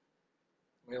ton."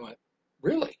 We went,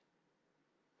 "Really?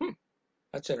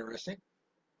 That's interesting."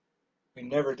 We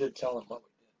never did tell him what we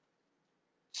did.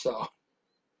 So,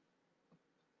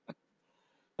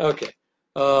 okay.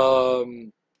 Oh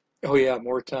yeah,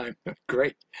 more time.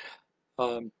 Great.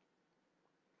 Um,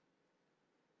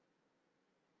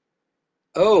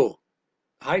 oh,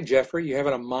 hi Jeffrey. You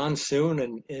having a monsoon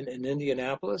in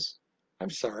Indianapolis? I'm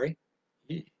sorry.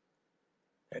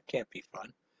 That can't be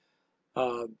fun.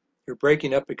 You're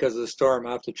breaking up because of the storm.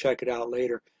 I'll have to check it out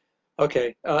later.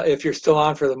 Okay. If you're still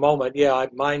on for the moment, yeah,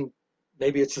 mine,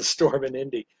 maybe it's the storm in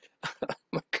Indy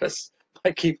because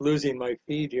I keep losing my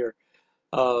feed here.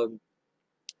 Um,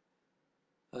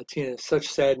 Tina, such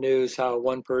sad news how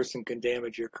one person can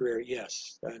damage your career.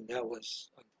 Yes, and that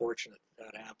was unfortunate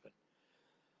that happened.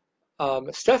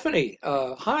 Stephanie,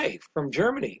 hi from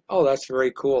Germany. Oh, that's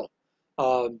very cool.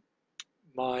 Um,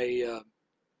 my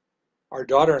our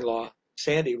daughter-in-law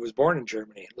Sandy was born in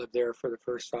Germany, lived there for the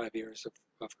first 5 years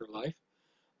of her life.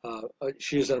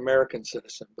 She is an American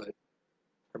citizen, but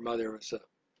her mother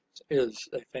is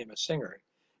a famous singer.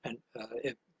 And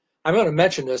I'm going to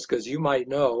mention this because you might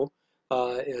know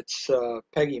it's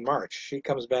Peggy March. She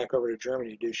comes back over to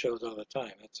Germany to do shows all the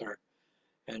time. That's our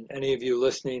And any of you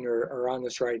listening or on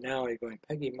this right now, you're going,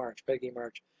 Peggy March, Peggy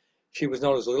March. She was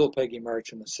known as Little Peggy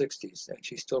March in the 60s, and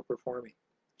she's still performing.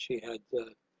 She had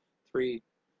 3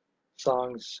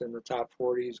 songs in the top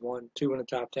 40s, 2 in the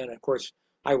top 10. And of course,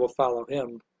 I Will Follow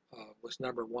Him was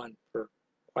 #1 for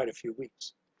quite a few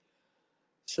weeks.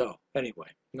 So anyway,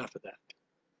 enough of that.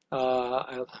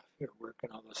 I love your work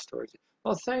and all those stories.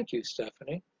 Well, thank you,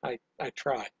 Stephanie. I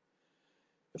try.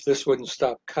 If this wouldn't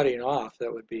stop cutting off,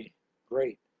 that would be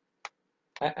great.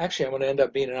 Actually, I'm going to end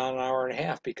up being on an hour and a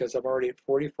half because I'm already at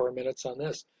 44 minutes on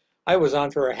this. I was on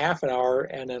for a half an hour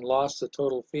and then lost the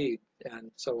total feed,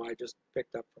 and so I just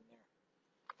picked up from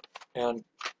there. And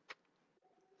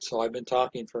so I've been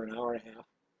talking for an hour and a half.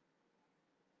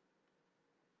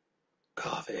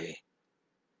 Coffee.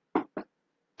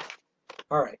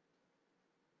 All right,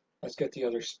 let's get the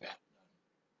other spat.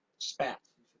 Spats.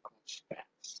 These are called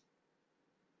spats.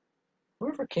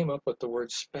 Whoever came up with the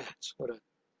word spats?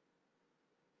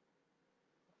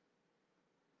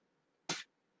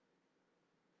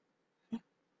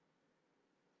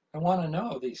 I want to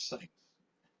know these things.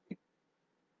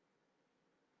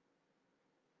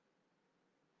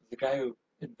 The guy who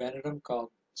invented them called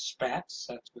Spats.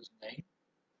 That's his name.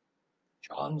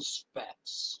 John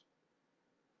Spatz.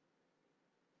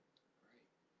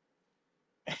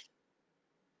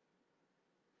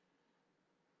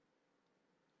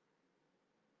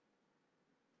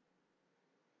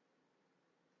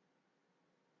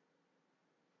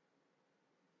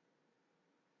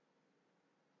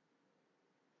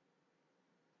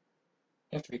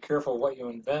 You have to be careful what you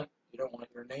invent. You don't want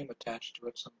your name attached to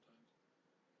it sometimes.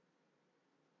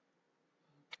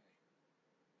 Okay.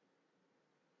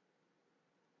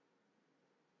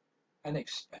 I think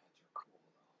spats are cool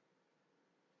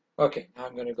though. Okay, now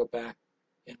I'm going to go back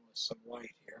in with some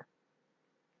white here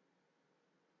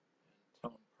and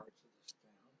tone parts of this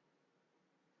down.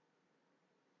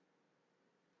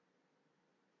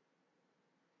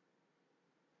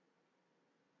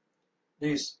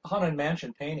 These Haunted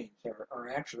Mansion paintings are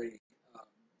actually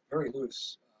very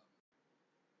loose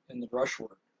in the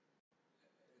brushwork.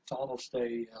 It's almost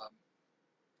a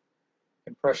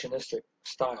impressionistic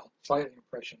style, slightly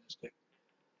impressionistic.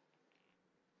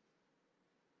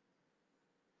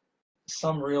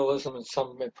 Some realism and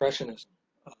some impressionism,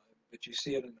 but you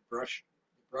see it in the brush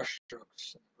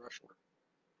strokes and the brushwork.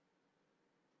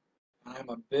 And I'm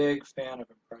a big fan of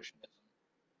impressionism.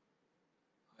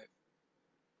 I've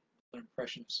done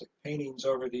impressionistic paintings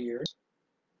over the years.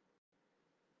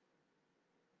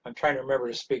 I'm trying to remember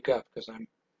to speak up because my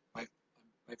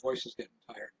my voice is getting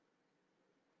tired.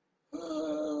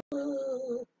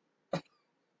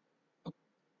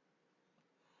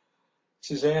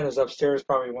 Suzanne is upstairs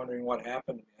probably wondering what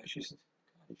happened to me. She says,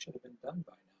 God, it should have been done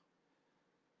by now.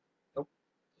 Nope,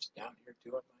 just down here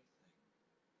doing my thing.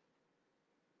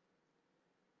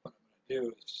 What I'm going to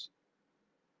do is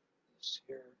this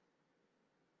here,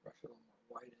 brush a little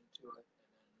more white into it,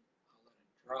 and then I'll let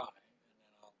it dry, and then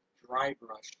I'll dry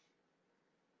brush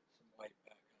some white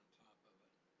back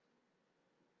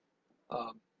on top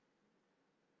of it.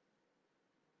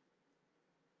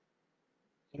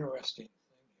 Interesting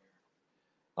thing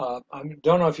here. I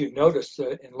don't know if you've noticed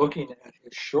in looking at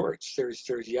his shorts,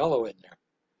 there's yellow in there.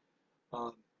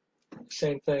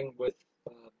 Same thing with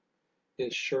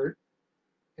his shirt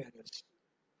and his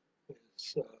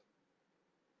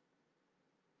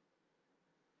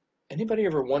anybody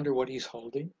ever wonder what he's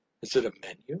holding? Is it a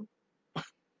menu?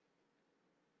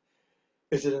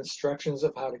 Is it instructions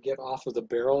of how to get off of the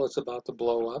barrel it's about to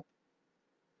blow up?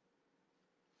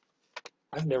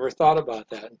 I've never thought about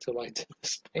that until I did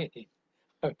this painting.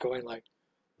 I'm going like,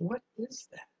 what is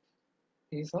that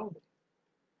he's holding?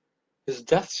 His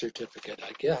death certificate,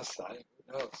 I guess. Who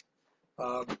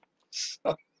knows?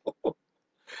 So,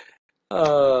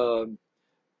 um,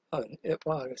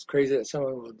 wow, it's crazy that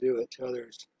someone will do it to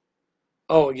others.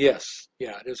 Oh, yes.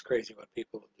 Yeah, it is crazy what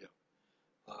people will do,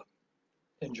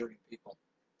 injuring people.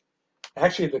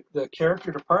 Actually, the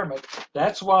character department,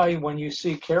 that's why when you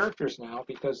see characters now,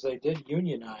 because they did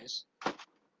unionize,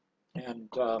 and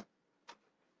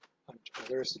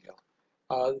there's the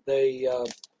they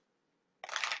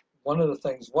one of the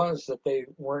things was that they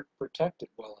weren't protected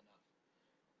well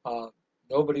enough.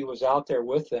 Nobody was out there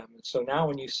with them, and so now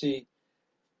when you see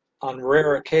on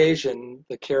rare occasion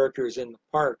the characters in the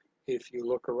park, if you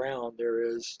look around, there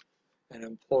is an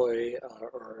employee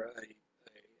or a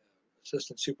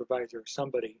assistant supervisor or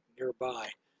somebody nearby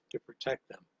to protect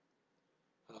them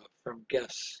from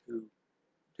guests who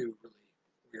do really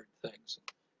weird things and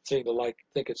seem to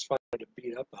think it's fun to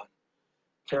beat up on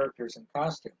characters in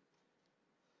costume.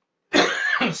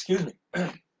 Excuse me.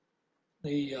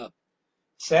 The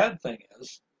sad thing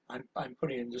is, I'm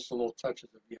putting in just a little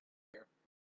touches of yellow here.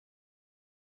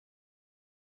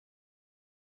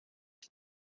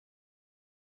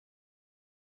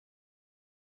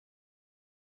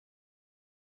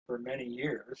 For many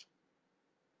years,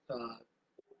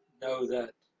 know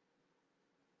that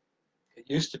it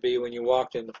used to be when you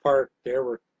walked in the park, there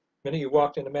were, when you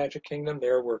walked into Magic Kingdom,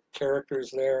 there were characters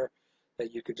there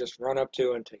that you could just run up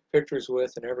to and take pictures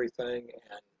with and everything.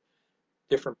 And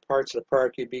different parts of the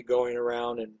park, you'd be going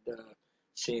around and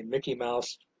seeing Mickey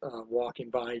Mouse walking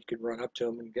by. You could run up to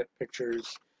him and get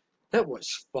pictures. That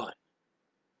was fun.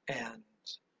 And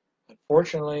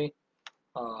unfortunately,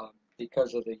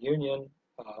 because of the union,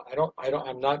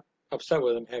 I'm not upset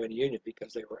with them having a union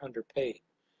because they were underpaid,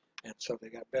 and so they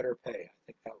got better pay. I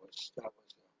think that was a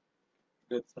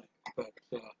good thing. But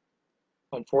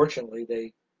unfortunately,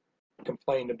 they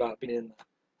complained about being in the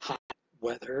hot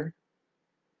weather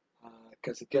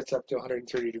because it gets up to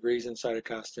 130 degrees inside a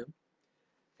costume,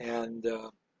 and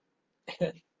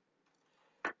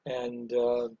and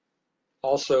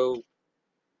also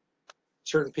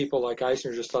certain people like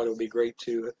Eisner just thought it would be great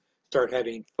to start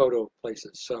having photo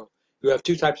places. So you have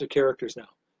two types of characters now.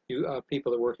 You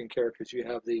people that work in characters. You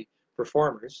have the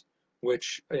performers,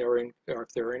 which are in, or if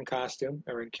they're in costume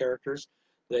or in characters,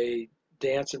 they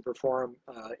dance and perform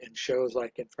in shows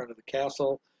like in front of the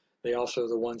castle. They also are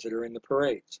the ones that are in the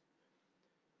parades.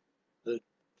 The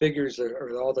figures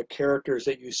are all the characters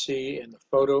that you see in the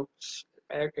photo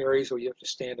areas where you have to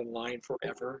stand in line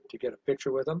forever to get a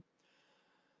picture with them.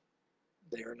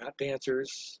 They are not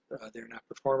dancers. They're not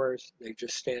performers. They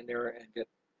just stand there and get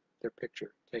their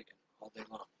picture taken all day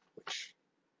long, which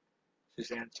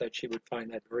Suzanne said she would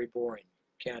find that very boring.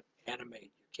 You can't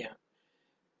animate. You can't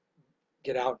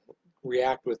get out and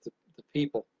react with the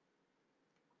people.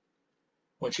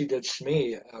 When she did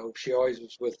Smee, she always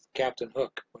was with Captain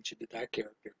Hook when she did that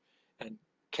character. And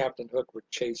Captain Hook would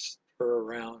chase her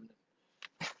around.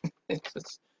 They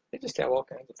just have all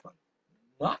kinds of fun.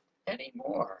 Not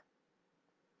anymore.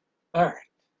 All right.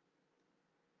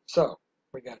 So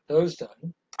we got those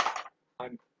done. I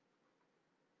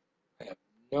have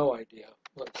no idea.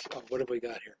 What have we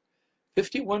got here?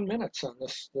 51 minutes on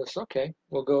this. Okay,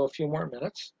 we'll go a few more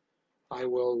minutes. I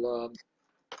will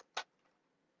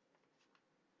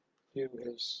do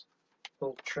his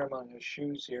little trim on his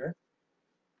shoes here.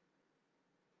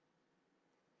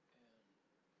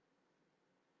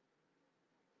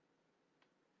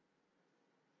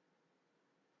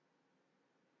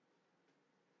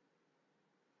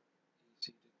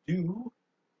 Easy to do.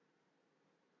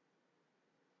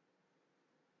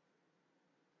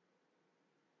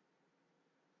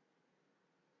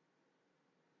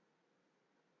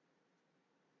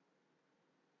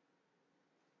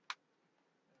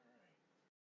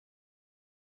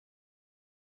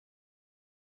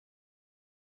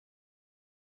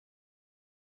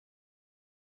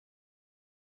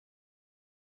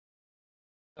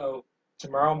 So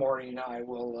tomorrow morning I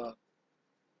will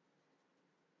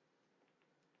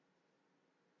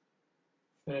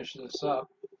finish this up,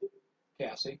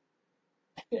 Cassie.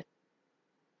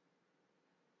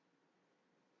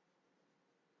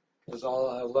 Because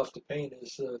all I have left to paint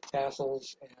is the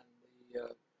tassels and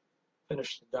the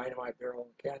finish the dynamite barrel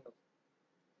and candle.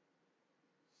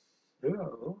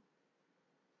 So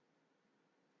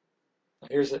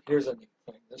here's a neat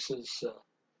thing. This is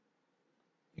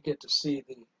you get to see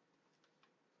the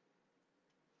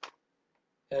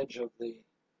edge of the.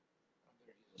 I'm going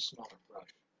to use a smaller brush.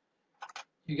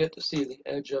 You get to see the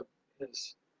edge of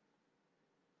his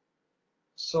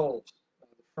soles, the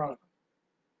front of him,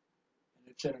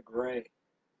 and it's in a gray.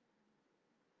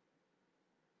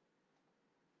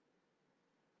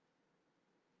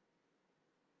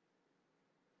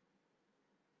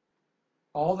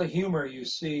 All the humor you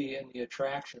see in the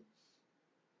attractions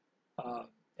uh,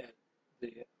 at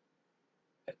the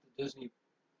at the Disney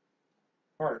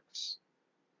parks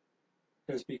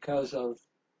is because of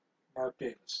Mark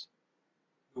Davis,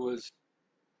 who was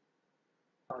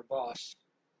our boss.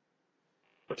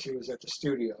 Of course, he was at the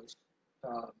studios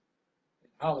in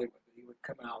Hollywood, but he would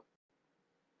come out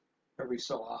every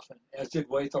so often, as did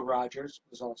Wathel Rogers,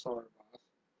 was also our boss.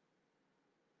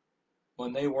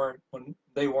 When they weren't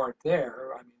there,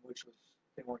 I mean, which was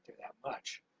they weren't there that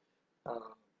much.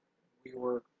 Uh, we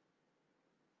were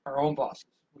our own bosses.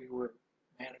 We were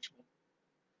management.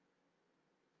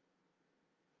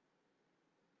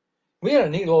 We had a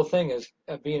neat little thing as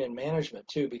being in management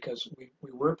too, because we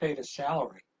were paid a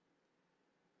salary.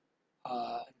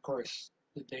 Of course,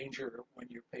 the danger when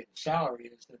you're paid a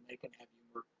salary is that they can have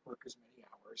you work as many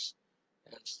hours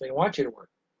as they want you to work,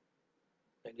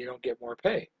 and you don't get more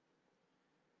pay.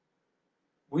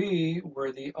 We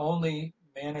were the only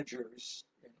managers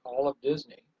in all of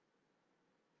Disney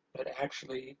that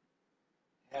actually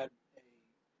had a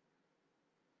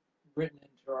written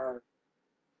into our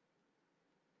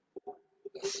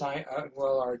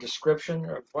our description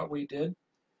of what we did.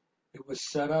 It was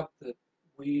set up that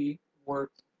we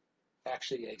worked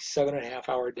actually a 7.5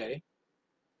 hour day,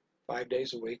 5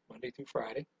 days a week, Monday through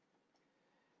Friday.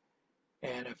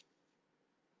 And if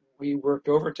we worked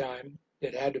overtime,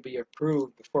 it had to be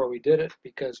approved before we did it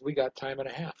because we got time and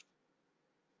a half.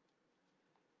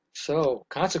 So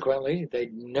consequently, they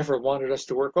never wanted us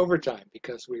to work overtime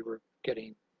because we were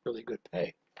getting really good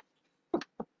pay.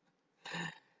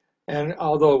 And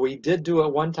although we did do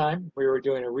it one time, we were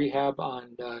doing a rehab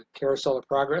on Carousel of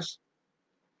Progress,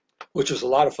 which was a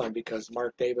lot of fun because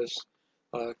Mark Davis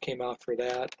came out for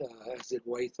that, as did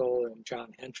Wathel, and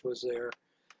John Hench was there.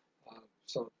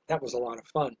 So that was a lot of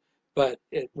fun. But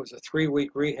it was a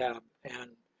 3-week rehab,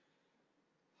 and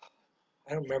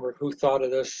I don't remember who thought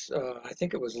of this. I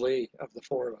think it was Lee of the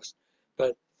four of us,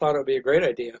 but thought it would be a great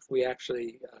idea if we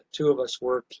actually, two of us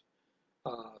worked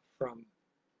from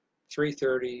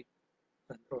 3:30,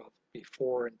 well,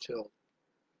 before until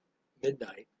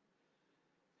midnight,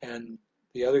 and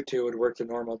the other two had worked a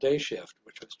normal day shift,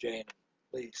 which was Jane and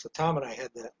Lee. So Tom and I had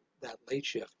that late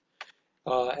shift,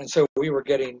 and so we were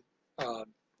getting uh,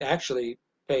 actually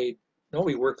paid. No,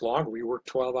 we worked longer. We worked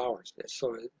 12 hours.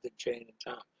 So did Jane and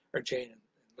Tom, or Jane and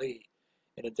Lee.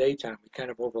 In the daytime, we kind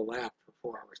of overlapped for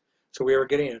 4 hours. So we were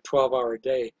getting a 12-hour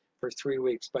day for 3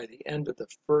 weeks. By the end of the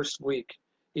first week,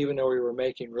 even though we were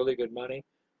making really good money,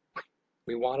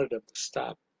 we wanted them to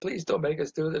stop. Please don't make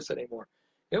us do this anymore.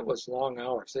 It was long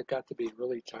hours. It got to be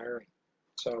really tiring.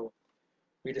 So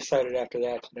we decided after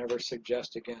that to never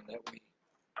suggest again that we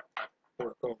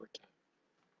work overtime.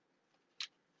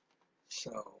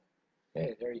 So,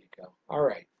 hey, there you go. All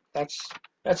right,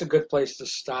 that's a good place to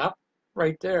stop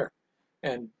right there,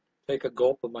 and take a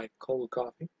gulp of my cold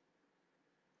coffee.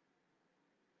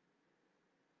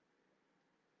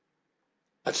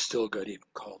 That's still good, even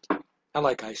cold. I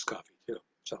like iced coffee too.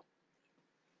 So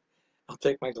I'll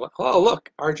take my glass. Oh, look,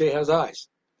 RJ has eyes.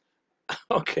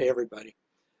 Okay, everybody.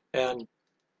 And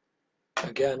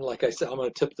again, like I said, I'm going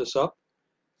to tip this up.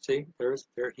 See, there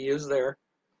he is there.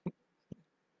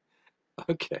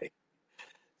 Okay.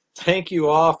 Thank you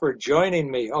all for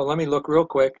joining me. Oh, let me look real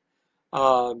quick.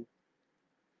 Um,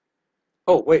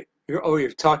 oh, wait.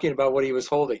 You're talking about what he was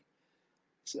holding.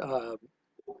 Uh,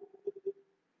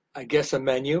 I guess a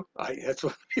menu. That's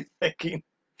what I'm thinking.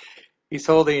 He's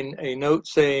holding a note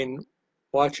saying,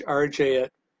 "Watch RJ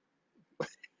at."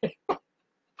 I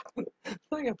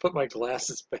think I put my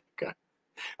glasses back on.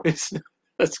 It's,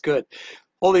 that's good.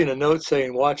 Holding a note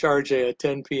saying, "Watch RJ at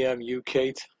 10 p.m.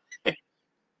 UK time."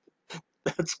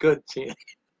 That's good, Tina.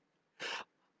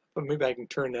 But maybe I can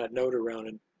turn that note around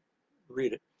and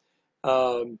read it.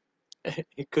 Um,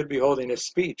 he could be holding a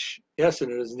speech. Yes,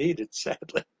 and it is needed,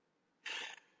 sadly.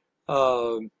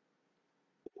 Um,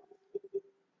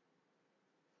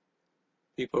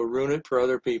 People ruin it for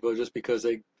other people just because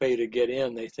they pay to get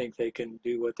in. They think they can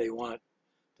do what they want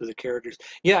to the characters.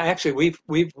 Yeah, actually,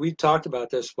 we've talked about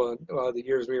this for the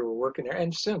years we were working there,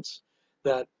 and since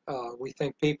that, we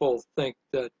think people think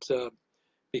that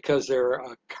because they're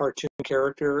a cartoon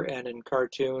character, and in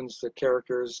cartoons the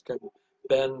characters can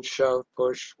bend, shove,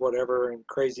 push, whatever, and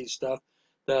crazy stuff,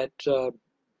 that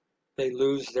they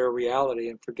lose their reality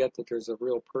and forget that there's a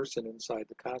real person inside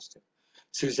the costume.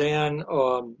 Suzanne,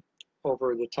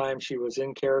 over the time she was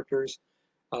in characters,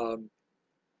 um,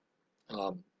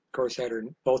 of course, had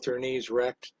both her knees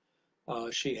wrecked.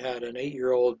 She had an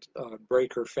 8-year-old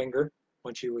break her finger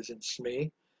when she was in SME,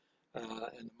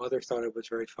 and the mother thought it was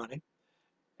very funny,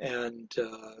 and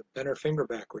bent her finger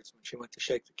backwards when she went to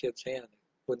shake the kid's hand.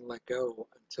 Wouldn't let go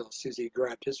until Susie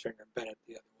grabbed his finger and bent it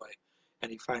the other way,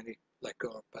 and he finally let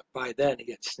go. But by then,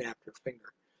 he had snapped her finger.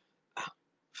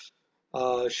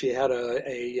 She had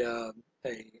a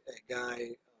guy,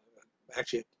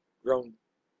 actually a grown,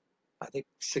 I think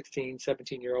 16,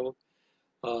 17-year-old,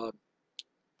 uh,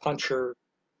 punch her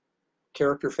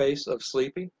character face of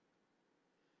Sleepy,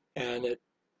 and it,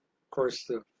 of course,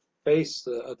 the face,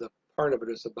 the part of it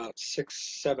is about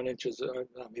 6, 7 inches, no,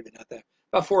 maybe not that,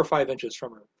 about 4 or 5 inches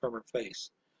from her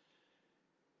face.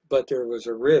 But there was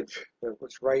a ridge that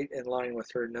was right in line with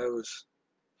her nose,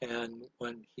 and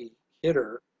when he hit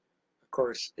her, of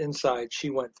course, inside she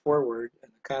went forward,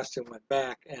 and the costume went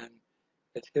back, and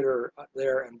it hit her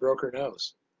there and broke her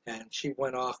nose. And she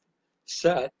went off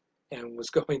set and was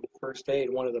going to first aid.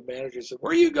 One of the managers said,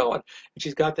 "Where are you going?" And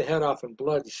she's got the head off and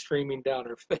blood streaming down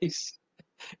her face.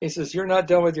 He says, "You're not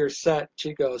done with your set."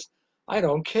 She goes, "I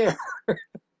don't care."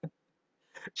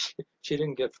 She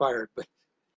didn't get fired, but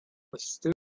it was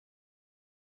stupid.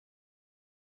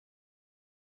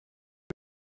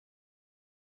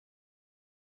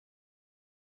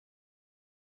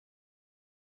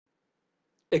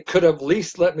 It could have at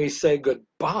least let me say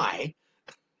goodbye.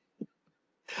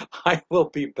 I will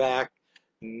be back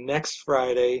next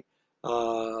Friday,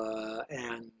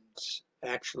 and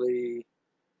actually,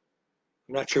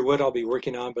 I'm not sure what I'll be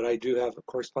working on, but I do have, of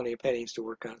course, plenty of paintings to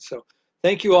work on. So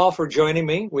thank you all for joining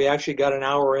me. We actually got an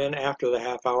hour in after the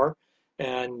half hour,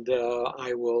 and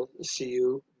I will see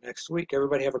you next week.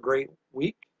 Everybody have a great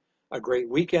week, a great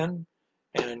weekend,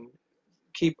 and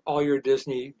keep all your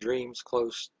Disney dreams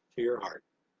close to your heart.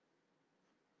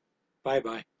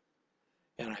 Bye-bye.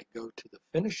 And I go to the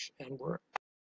finish, and we're